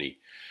quality.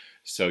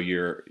 So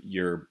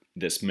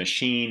this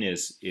machine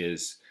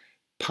is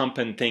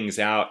pumping things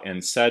out,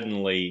 and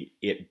suddenly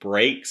it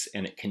breaks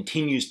and it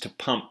continues to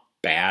pump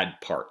bad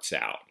parts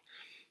out.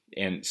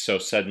 And so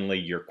suddenly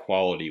your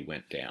quality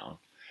went down.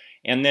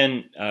 And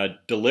then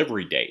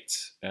delivery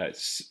dates.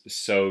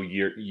 So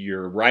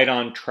you're right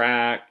on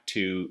track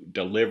to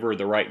deliver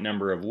the right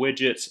number of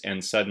widgets,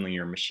 and suddenly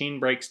your machine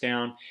breaks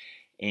down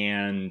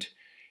and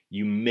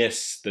you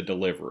miss the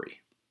delivery.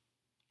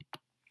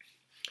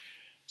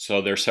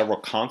 So there are several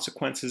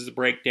consequences of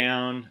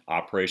breakdown.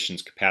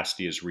 Operations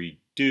capacity is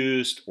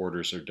reduced,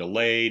 orders are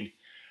delayed.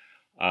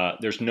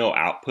 There's no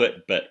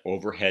output, but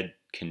overhead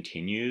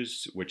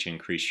continues, which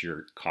increase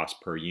your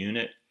cost per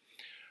unit.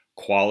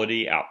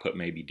 Quality, output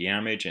may be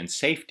damaged, and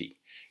safety.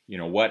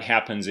 What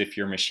happens if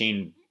your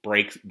machine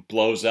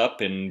blows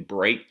up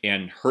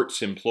and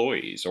hurts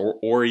employees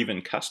or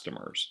even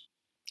customers?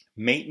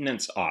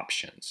 Maintenance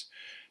options.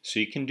 So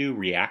you can do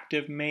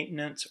reactive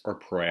maintenance or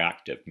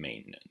proactive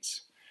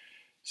maintenance.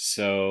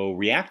 So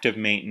reactive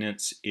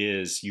maintenance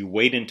is you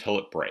wait until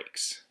it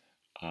breaks,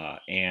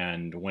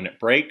 and when it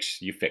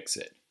breaks, you fix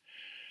it.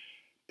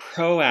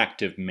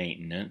 Proactive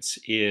maintenance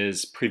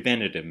is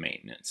preventative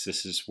maintenance.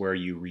 This is where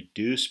you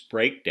reduce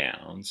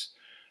breakdowns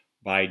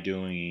by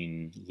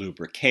doing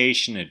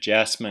lubrication,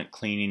 adjustment,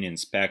 cleaning,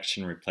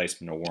 inspection,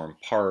 replacement of worn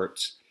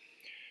parts.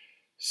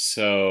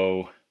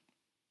 So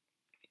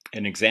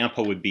an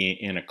example would be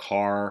in a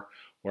car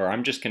where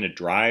I'm just going to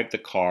drive the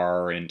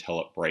car until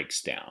it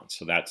breaks down.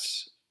 So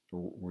that's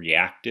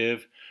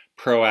reactive.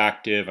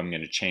 Proactive, I'm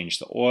going to change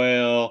the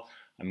oil.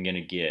 I'm going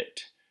to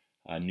get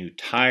new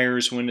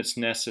tires when it's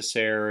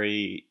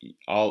necessary,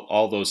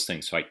 all those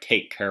things. So I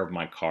take care of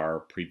my car,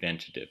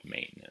 preventative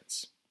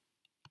maintenance.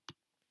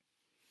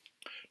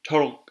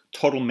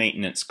 Total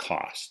maintenance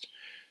cost.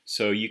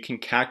 So you can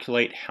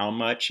calculate how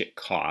much it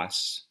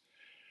costs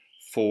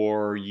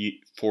for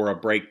a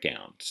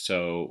breakdown.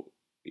 So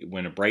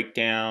when a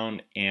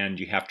breakdown and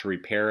you have to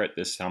repair it,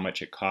 this is how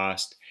much it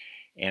costs.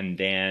 And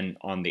then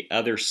on the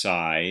other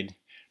side,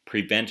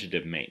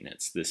 preventative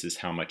maintenance, this is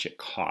how much it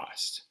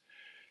costs.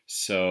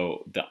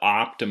 So the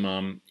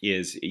optimum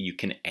is you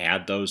can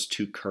add those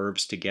two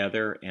curves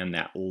together, and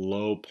that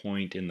low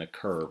point in the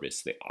curve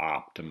is the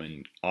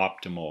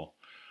optimal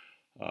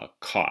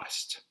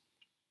cost.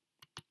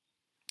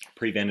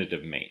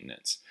 Preventative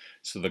maintenance.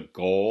 So the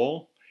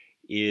goal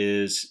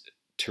is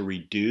to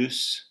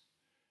reduce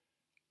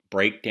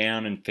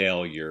breakdown and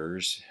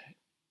failures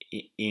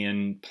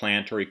in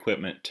plant or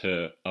equipment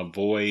to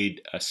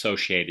avoid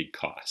associated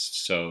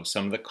costs. So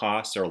some of the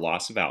costs are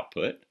loss of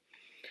output,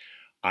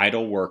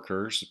 idle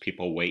workers,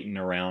 people waiting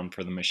around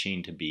for the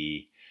machine to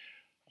be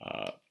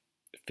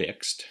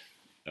fixed,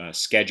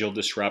 schedule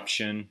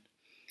disruption,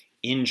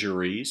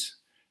 injuries,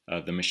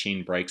 the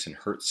machine breaks and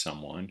hurts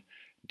someone,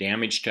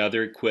 damage to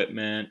other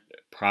equipment,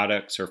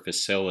 products, or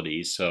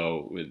facilities.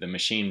 So the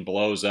machine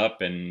blows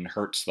up and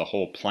hurts the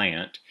whole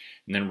plant,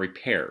 and then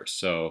repairs.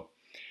 So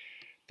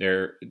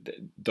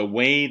the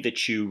way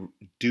that you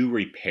do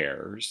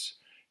repairs,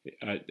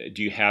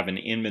 do you have an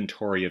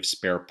inventory of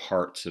spare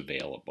parts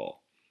available?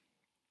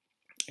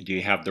 Do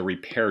you have the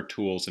repair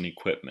tools and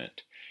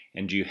equipment?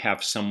 And do you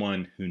have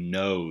someone who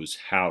knows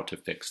how to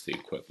fix the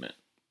equipment?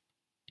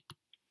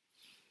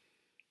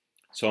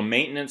 So a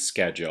maintenance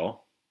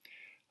schedule,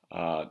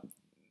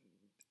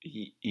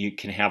 you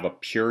can have a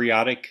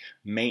periodic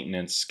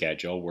maintenance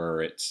schedule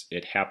where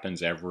it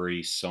happens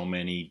every so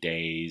many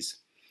days.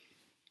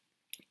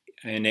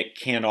 And it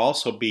can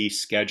also be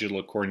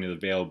scheduled according to the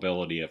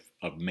availability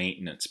of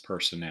maintenance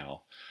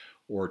personnel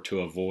or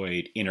to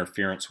avoid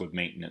interference with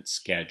maintenance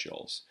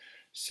schedules.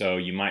 So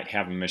you might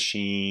have a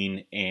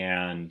machine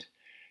and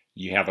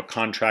you have a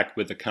contract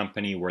with the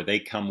company where they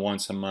come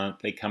once a month.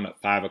 They come at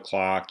 5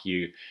 o'clock.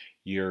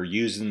 You're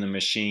using the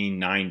machine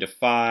 9 to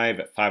 5.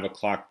 At 5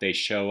 o'clock they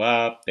show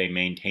up. They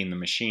maintain the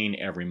machine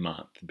every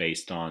month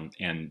based on,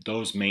 and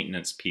those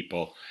maintenance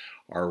people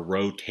are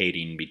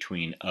rotating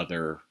between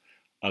other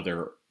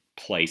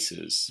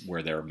places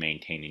where they're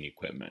maintaining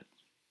equipment.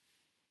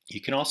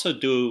 You can also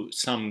do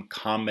some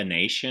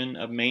combination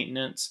of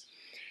maintenance.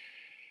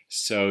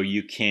 So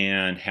you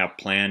can have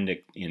planned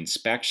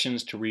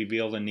inspections to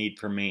reveal the need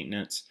for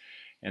maintenance,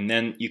 and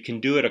then you can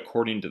do it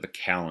according to the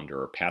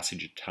calendar or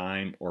passage of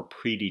time or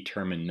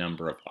predetermined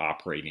number of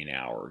operating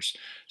hours.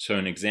 So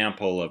an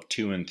example of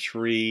 2 and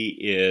 3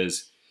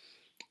 is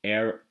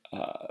I'm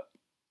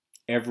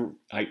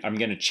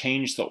going to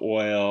change the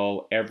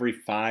oil every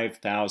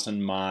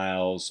 5,000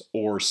 miles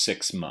or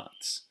 6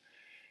 months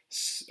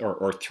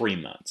or 3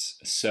 months.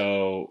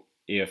 So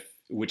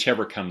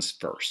whichever comes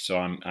first. So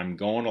I'm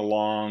going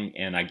along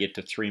and I get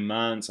to 3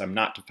 months. I'm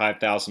not to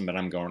 5,000, but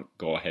I'm going to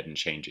go ahead and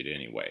change it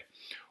anyway.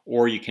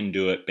 Or you can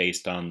do it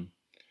based on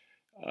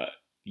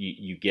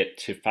you get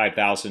to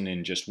 5,000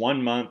 in just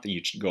 1 month, and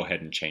you go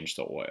ahead and change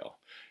the oil.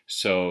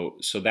 So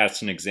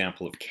that's an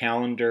example of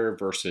calendar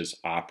versus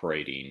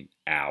operating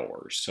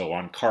hours. So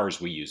on cars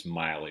we use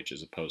mileage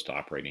as opposed to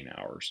operating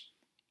hours.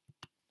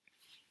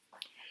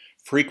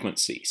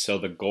 Frequency. So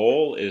the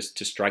goal is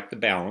to strike the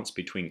balance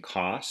between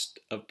cost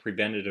of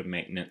preventative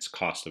maintenance,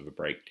 cost of a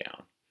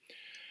breakdown.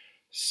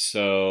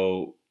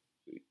 So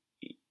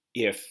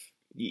if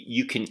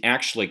you can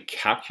actually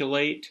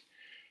calculate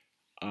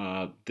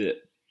the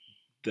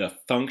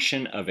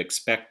function of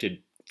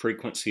expected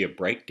frequency of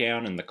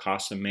breakdown and the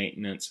cost of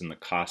maintenance and the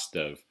cost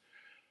of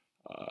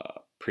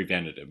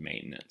preventative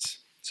maintenance.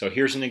 So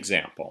here's an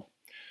example.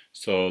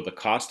 So the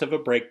cost of a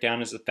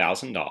breakdown is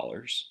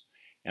 $1,000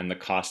 and the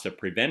cost of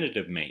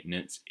preventative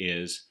maintenance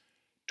is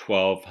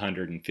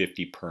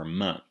 $1,250 per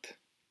month.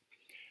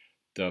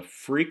 The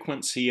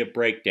frequency of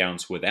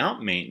breakdowns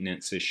without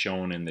maintenance is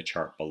shown in the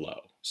chart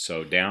below.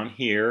 So down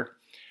here,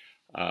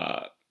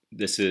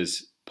 this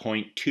is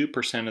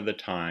 0.2% of the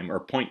time,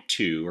 or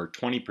 0.2 or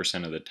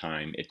 20% of the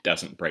time it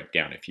doesn't break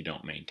down if you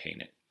don't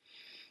maintain it.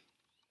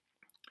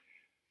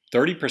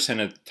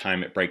 30% of the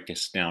time it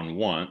breaks down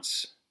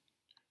once,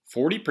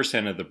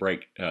 40% of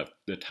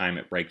the time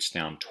it breaks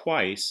down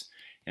twice,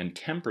 and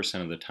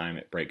 10% of the time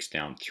it breaks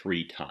down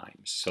 3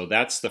 times. So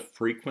that's the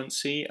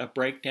frequency of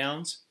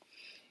breakdowns.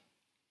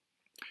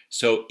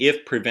 So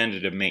if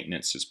preventative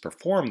maintenance is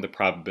performed, the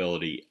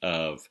probability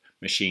of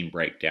machine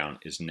breakdown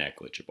is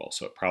negligible.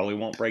 So it probably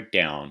won't break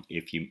down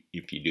if you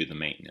do the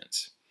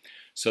maintenance.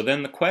 So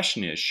then the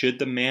question is, should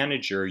the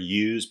manager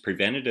use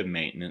preventative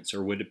maintenance,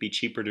 or would it be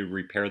cheaper to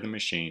repair the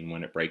machine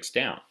when it breaks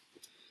down?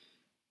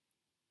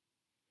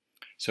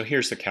 So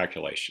here's the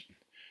calculation.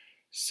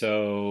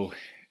 So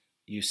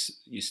you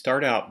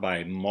start out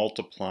by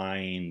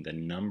multiplying the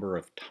number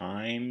of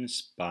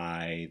times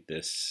by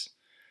this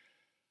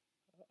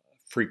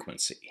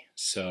frequency.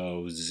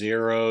 So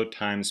 0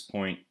 times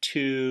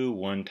 0.2,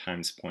 1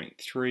 times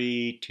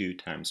 0.3, 2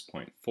 times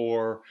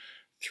 0.4,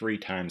 3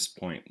 times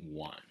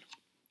 0.1.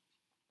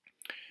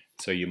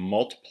 So you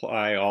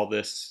multiply all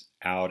this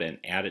out and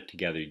add it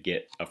together, you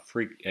get a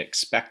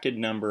expected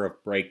number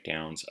of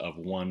breakdowns of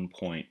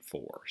 1.4.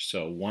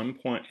 So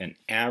an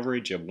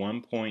average of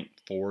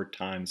 1.4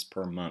 times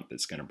per month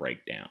is going to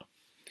break down.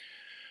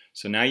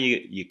 So now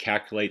you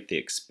calculate the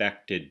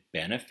expected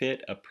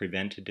benefit of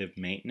preventative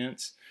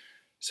maintenance.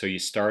 So you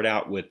start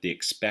out with the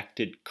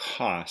expected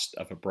cost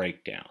of a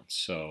breakdown.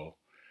 So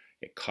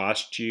it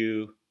cost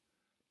you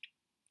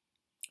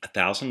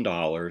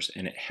 $1,000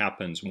 and it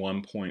happens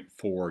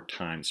 1.4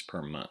 times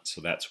per month.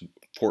 So that's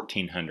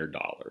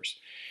 $1,400.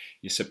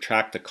 You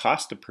subtract the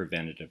cost of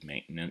preventative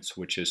maintenance,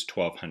 which is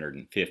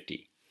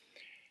 $1,250.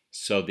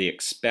 So the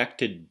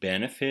expected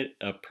benefit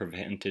of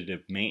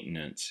preventative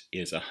maintenance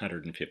is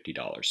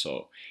 $150.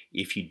 So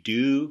if you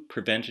do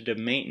preventative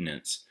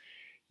maintenance,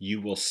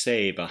 you will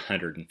save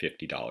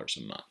 $150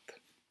 a month.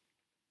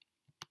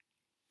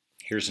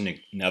 Here's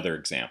another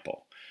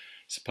example.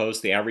 Suppose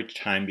the average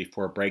time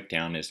before a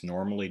breakdown is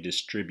normally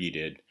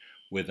distributed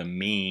with a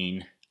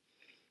mean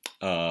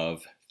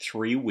of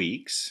 3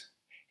 weeks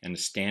and a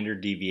standard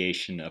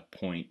deviation of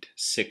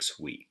 0.6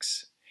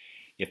 weeks.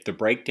 If the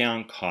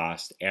breakdown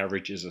cost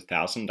averages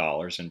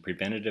 $1,000 and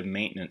preventative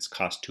maintenance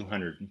costs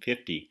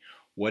 $250,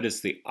 what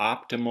is the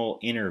optimal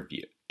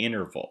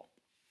interval?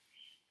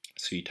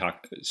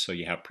 So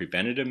you have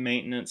preventative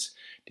maintenance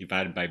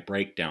divided by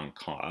breakdown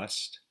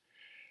cost.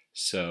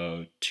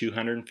 So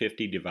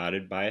 250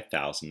 divided by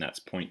 1,000, that's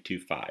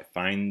 0.25.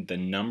 Find the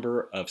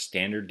number of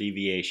standard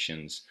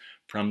deviations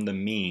from the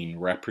mean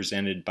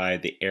represented by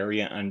the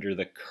area under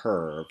the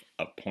curve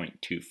of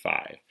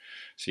 0.25.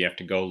 So you have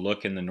to go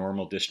look in the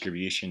normal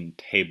distribution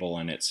table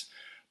and it's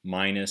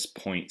minus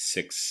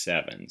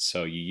 0.67.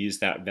 So you use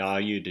that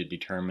value to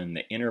determine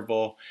the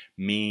interval,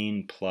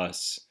 mean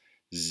plus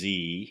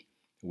z,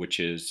 which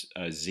is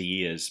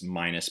z is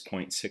minus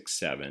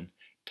 0.67.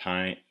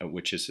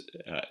 Which is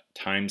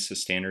times the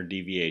standard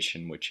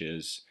deviation, which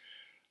is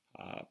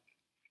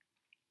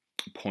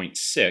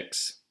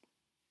 0.6.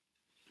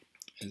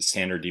 The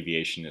standard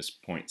deviation is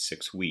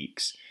 0.6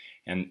 weeks,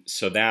 and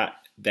so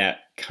that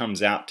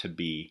comes out to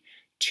be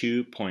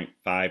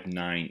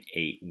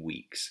 2.598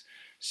 weeks.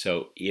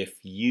 So if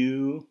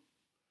you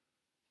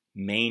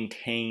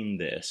maintain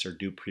this or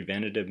do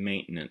preventative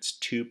maintenance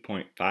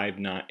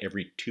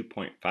every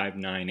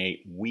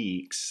 2.598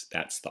 weeks,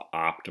 that's the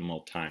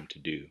optimal time to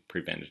do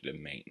preventative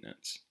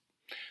maintenance.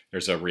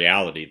 There's a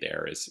reality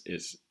there is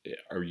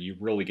are you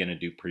really going to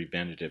do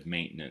preventative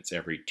maintenance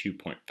every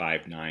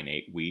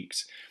 2.598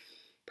 weeks?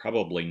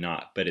 Probably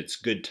not, but it's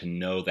good to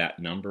know that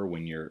number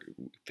when you're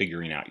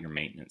figuring out your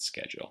maintenance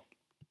schedule.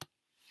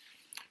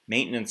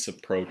 Maintenance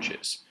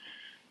approaches.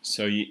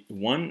 So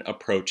one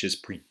approach is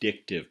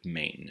predictive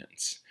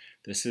maintenance.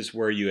 This is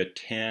where you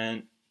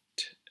attempt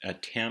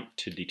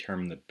to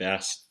determine the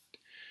best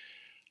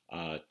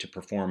to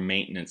perform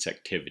maintenance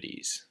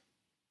activities.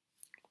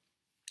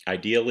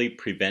 Ideally,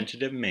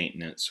 preventative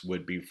maintenance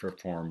would be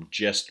performed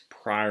just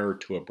prior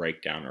to a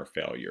breakdown or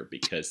failure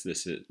because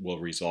this will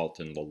result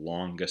in the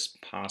longest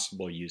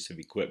possible use of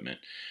equipment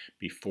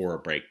before a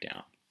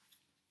breakdown.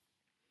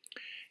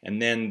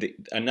 And then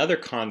another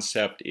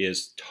concept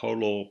is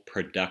total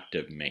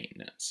productive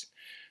maintenance.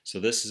 So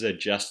this is a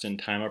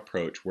just-in-time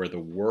approach where the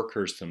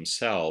workers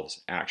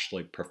themselves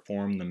actually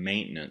perform the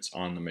maintenance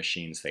on the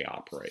machines they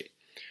operate.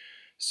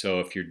 So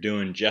if you're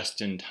doing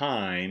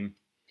just-in-time,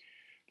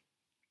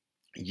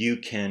 you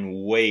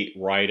can wait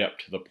right up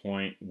to the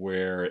point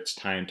where it's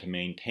time to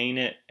maintain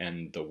it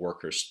and the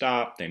workers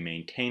stop, they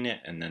maintain it,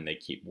 and then they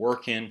keep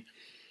working.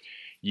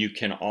 You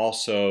can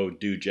also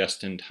do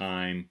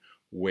just-in-time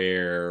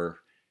where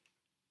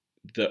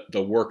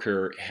the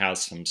worker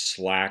has some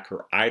slack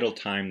or idle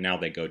time. Now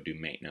they go do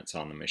maintenance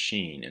on the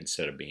machine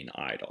instead of being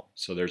idle.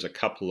 So there's a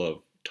couple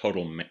of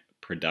total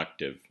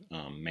productive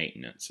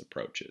maintenance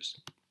approaches.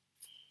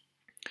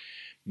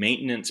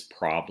 Maintenance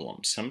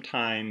problems.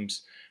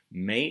 Sometimes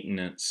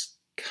maintenance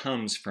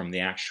problems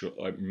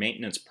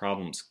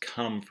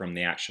come from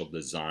the actual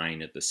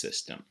design of the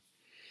system.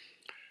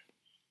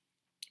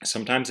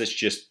 Sometimes it's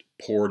just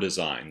poor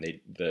design.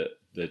 The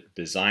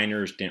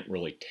designers didn't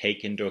really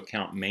take into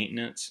account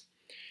maintenance.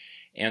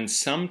 And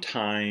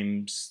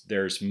sometimes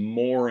there's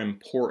more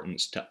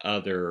importance to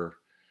other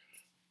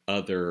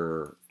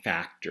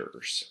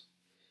factors.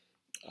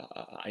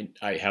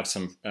 I have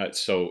some,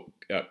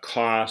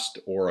 cost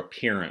or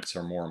appearance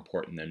are more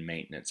important than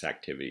maintenance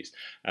activities.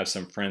 I have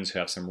some friends who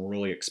have some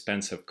really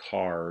expensive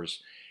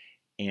cars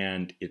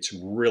and it's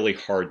really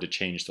hard to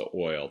change the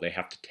oil. They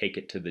have to take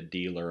it to the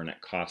dealer and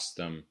it costs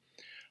them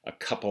a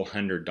couple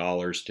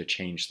 $100s to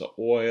change the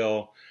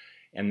oil.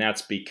 And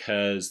that's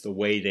because the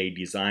way they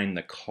design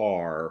the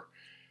car,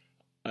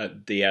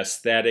 the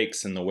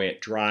aesthetics and the way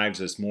it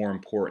drives is more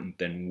important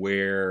than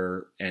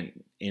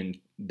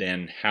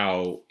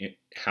how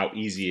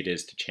easy it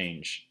is to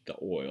change the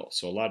oil.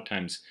 So a lot of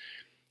times,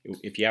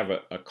 if you have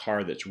a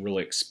car that's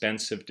really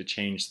expensive to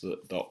change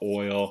the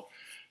oil,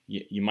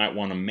 you might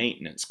want a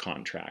maintenance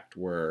contract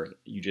where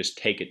you just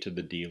take it to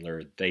the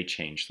dealer, they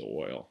change the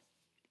oil.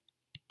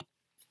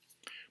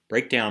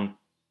 Breakdown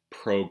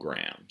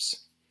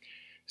programs.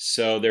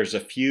 So there's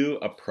a few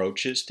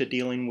approaches to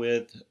dealing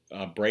with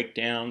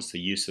breakdowns, the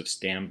use of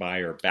standby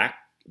or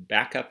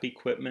backup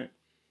equipment.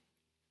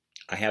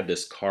 I had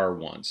this car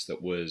once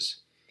that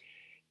was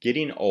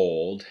getting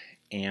old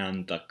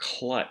and the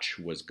clutch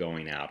was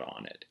going out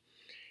on it.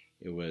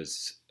 It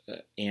was,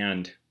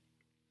 and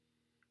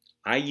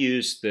I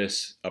used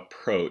this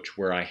approach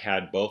where I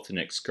had both an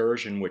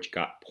excursion, which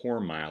got poor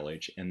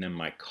mileage, and then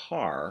my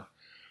car,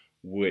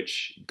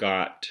 which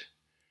got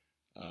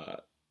uh,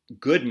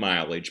 good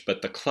mileage,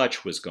 but the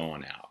clutch was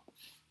going out.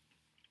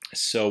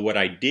 So what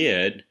I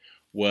did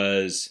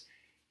was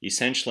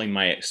essentially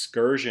my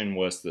excursion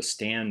was the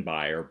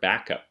standby or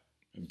backup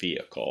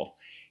vehicle,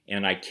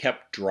 and I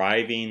kept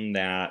driving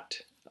that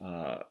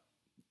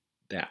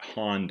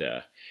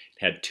Honda.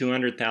 It had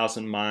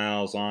 200,000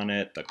 miles on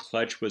it. The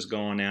clutch was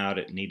going out.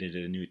 It needed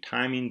a new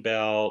timing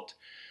belt.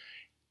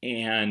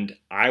 And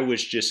I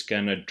was just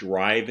going to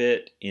drive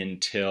it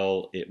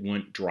until it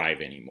wouldn't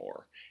drive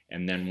anymore.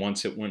 And then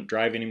once it wouldn't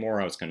drive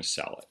anymore, I was going to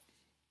sell it.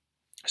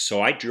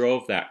 So I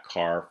drove that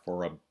car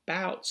for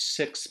about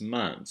 6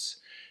 months,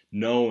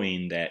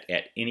 knowing that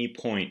at any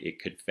point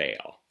it could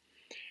fail.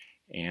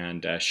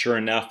 And sure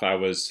enough, I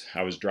was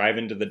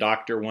driving to the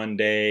doctor one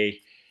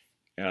day.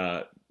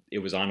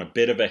 It was on a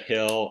bit of a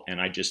hill,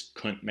 and I just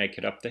couldn't make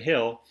it up the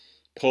hill.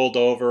 Pulled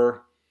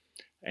over,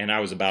 and I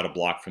was about a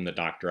block from the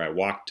doctor. I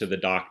walked to the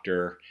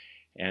doctor,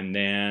 and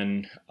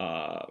then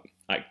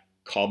I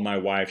called my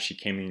wife. She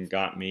came and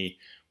got me.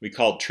 We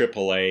called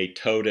AAA,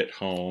 towed it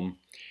home,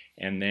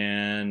 and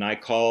then I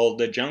called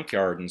the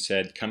junkyard and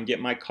said, "Come get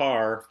my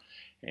car."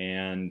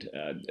 And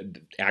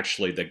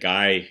actually, the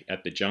guy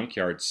at the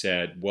junkyard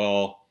said,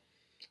 "Well,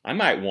 I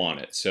might want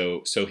it."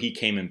 So he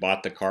came and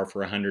bought the car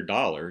for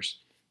 $100.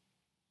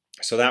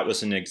 So that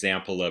was an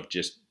example of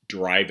just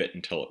drive it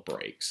until it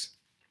breaks.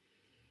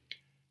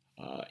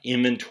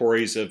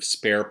 Inventories of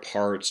spare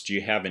parts. Do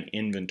you have an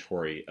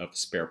inventory of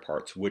spare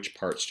parts? Which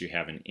parts do you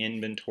have in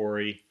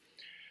inventory?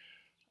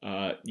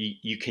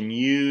 You can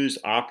use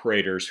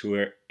operators who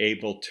are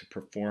able to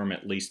perform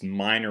at least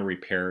minor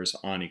repairs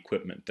on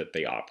equipment that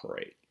they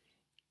operate.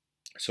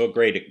 So a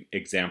great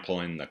example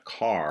in the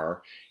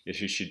car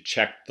is you should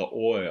check the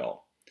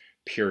oil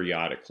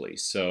periodically.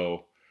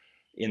 So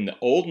in the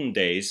olden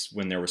days,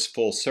 when there was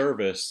full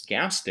service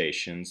gas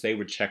stations, they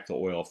would check the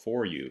oil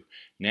for you.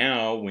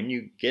 Now, when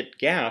you get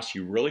gas,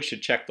 you really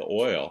should check the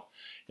oil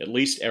at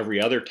least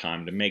every other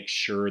time to make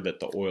sure that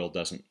the oil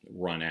doesn't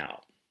run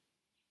out.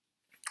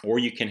 Or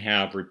you can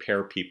have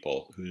repair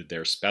people who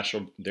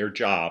their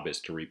job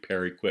is to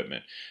repair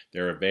equipment.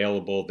 They're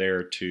available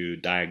there to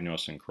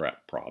diagnose and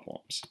correct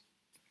problems.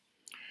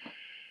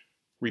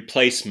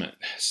 Replacement.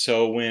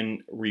 So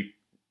when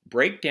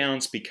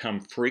breakdowns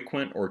become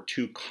frequent or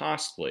too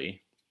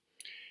costly,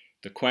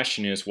 the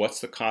question is,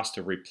 what's the cost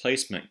of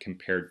replacement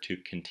compared to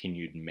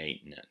continued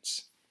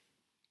maintenance?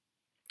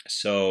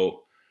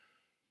 So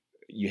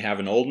you have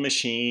an old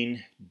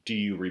machine. Do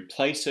you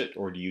replace it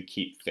or do you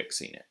keep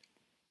fixing it?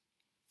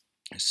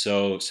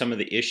 So some of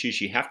the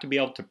issues, you have to be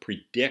able to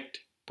predict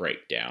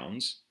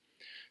breakdowns.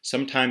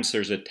 Sometimes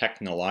there's a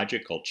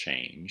technological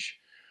change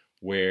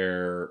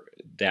where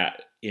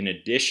that in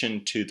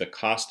addition to the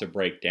cost of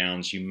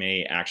breakdowns, you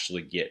may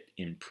actually get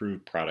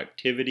improved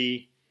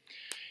productivity.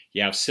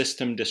 You have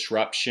system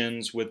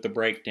disruptions with the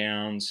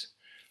breakdowns.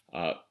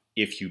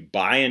 If you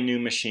buy a new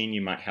machine,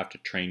 you might have to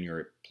train your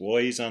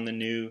employees on the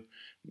new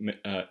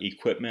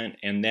equipment.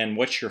 And then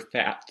what's your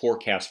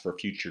forecast for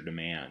future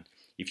demand?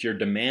 If your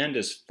demand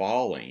is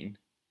falling,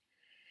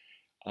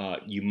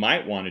 you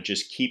might want to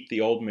just keep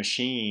the old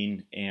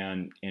machine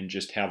and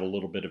just have a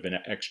little bit of an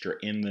extra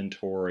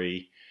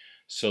inventory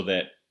so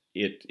that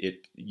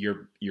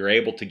you're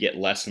able to get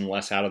less and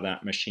less out of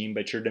that machine,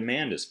 but your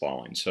demand is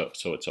falling, so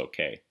it's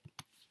okay.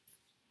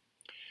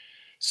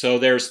 So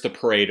there's the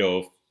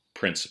Pareto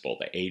principle,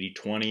 the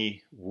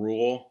 80-20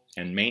 rule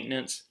and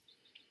maintenance.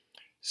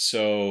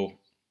 So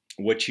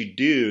what you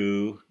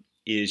do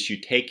is you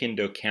take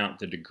into account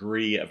the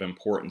degree of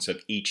importance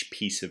of each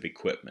piece of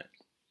equipment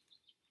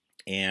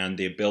and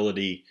the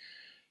ability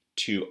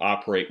to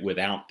operate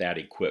without that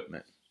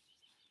equipment.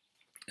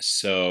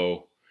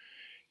 So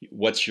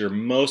what's your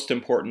most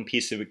important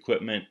piece of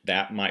equipment?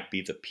 That might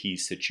be the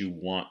piece that you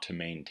want to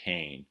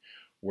maintain.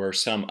 Where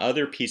some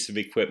other piece of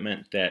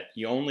equipment that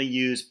you only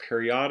use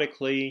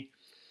periodically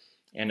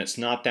and it's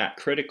not that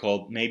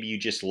critical, maybe you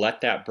just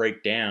let that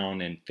break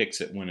down and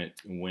fix it when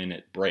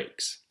it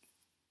breaks.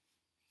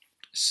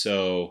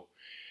 So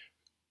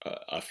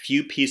a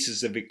few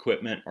pieces of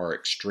equipment are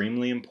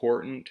extremely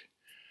important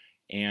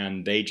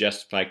and they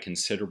justify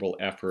considerable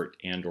effort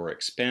and or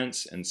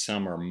expense, and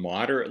some are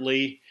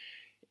moderately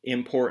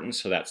important,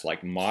 so that's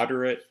like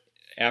moderate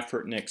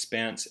effort and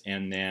expense,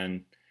 and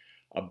then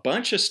a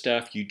bunch of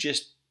stuff you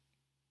just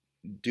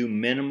do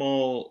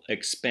minimal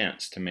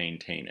expense to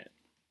maintain it.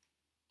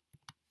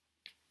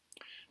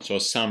 So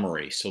a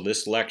summary. So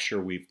this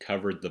lecture we've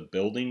covered the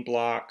building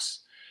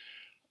blocks,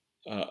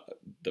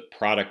 the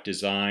product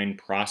design,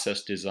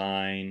 process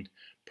design,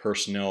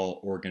 personnel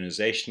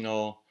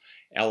organizational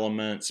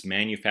elements,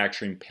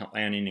 manufacturing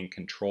planning and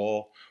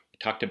control. We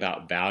talked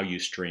about value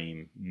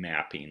stream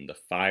mapping, the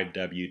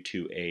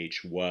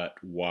 5W2H, what,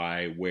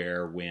 why,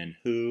 where, when,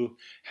 who,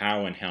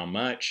 how, and how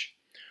much.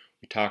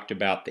 We talked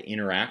about the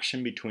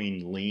interaction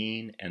between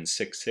Lean and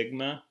Six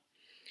Sigma.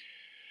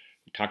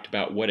 We talked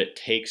about what it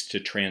takes to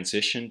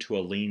transition to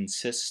a Lean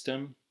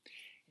system.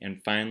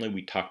 And finally,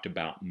 we talked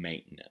about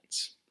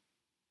maintenance.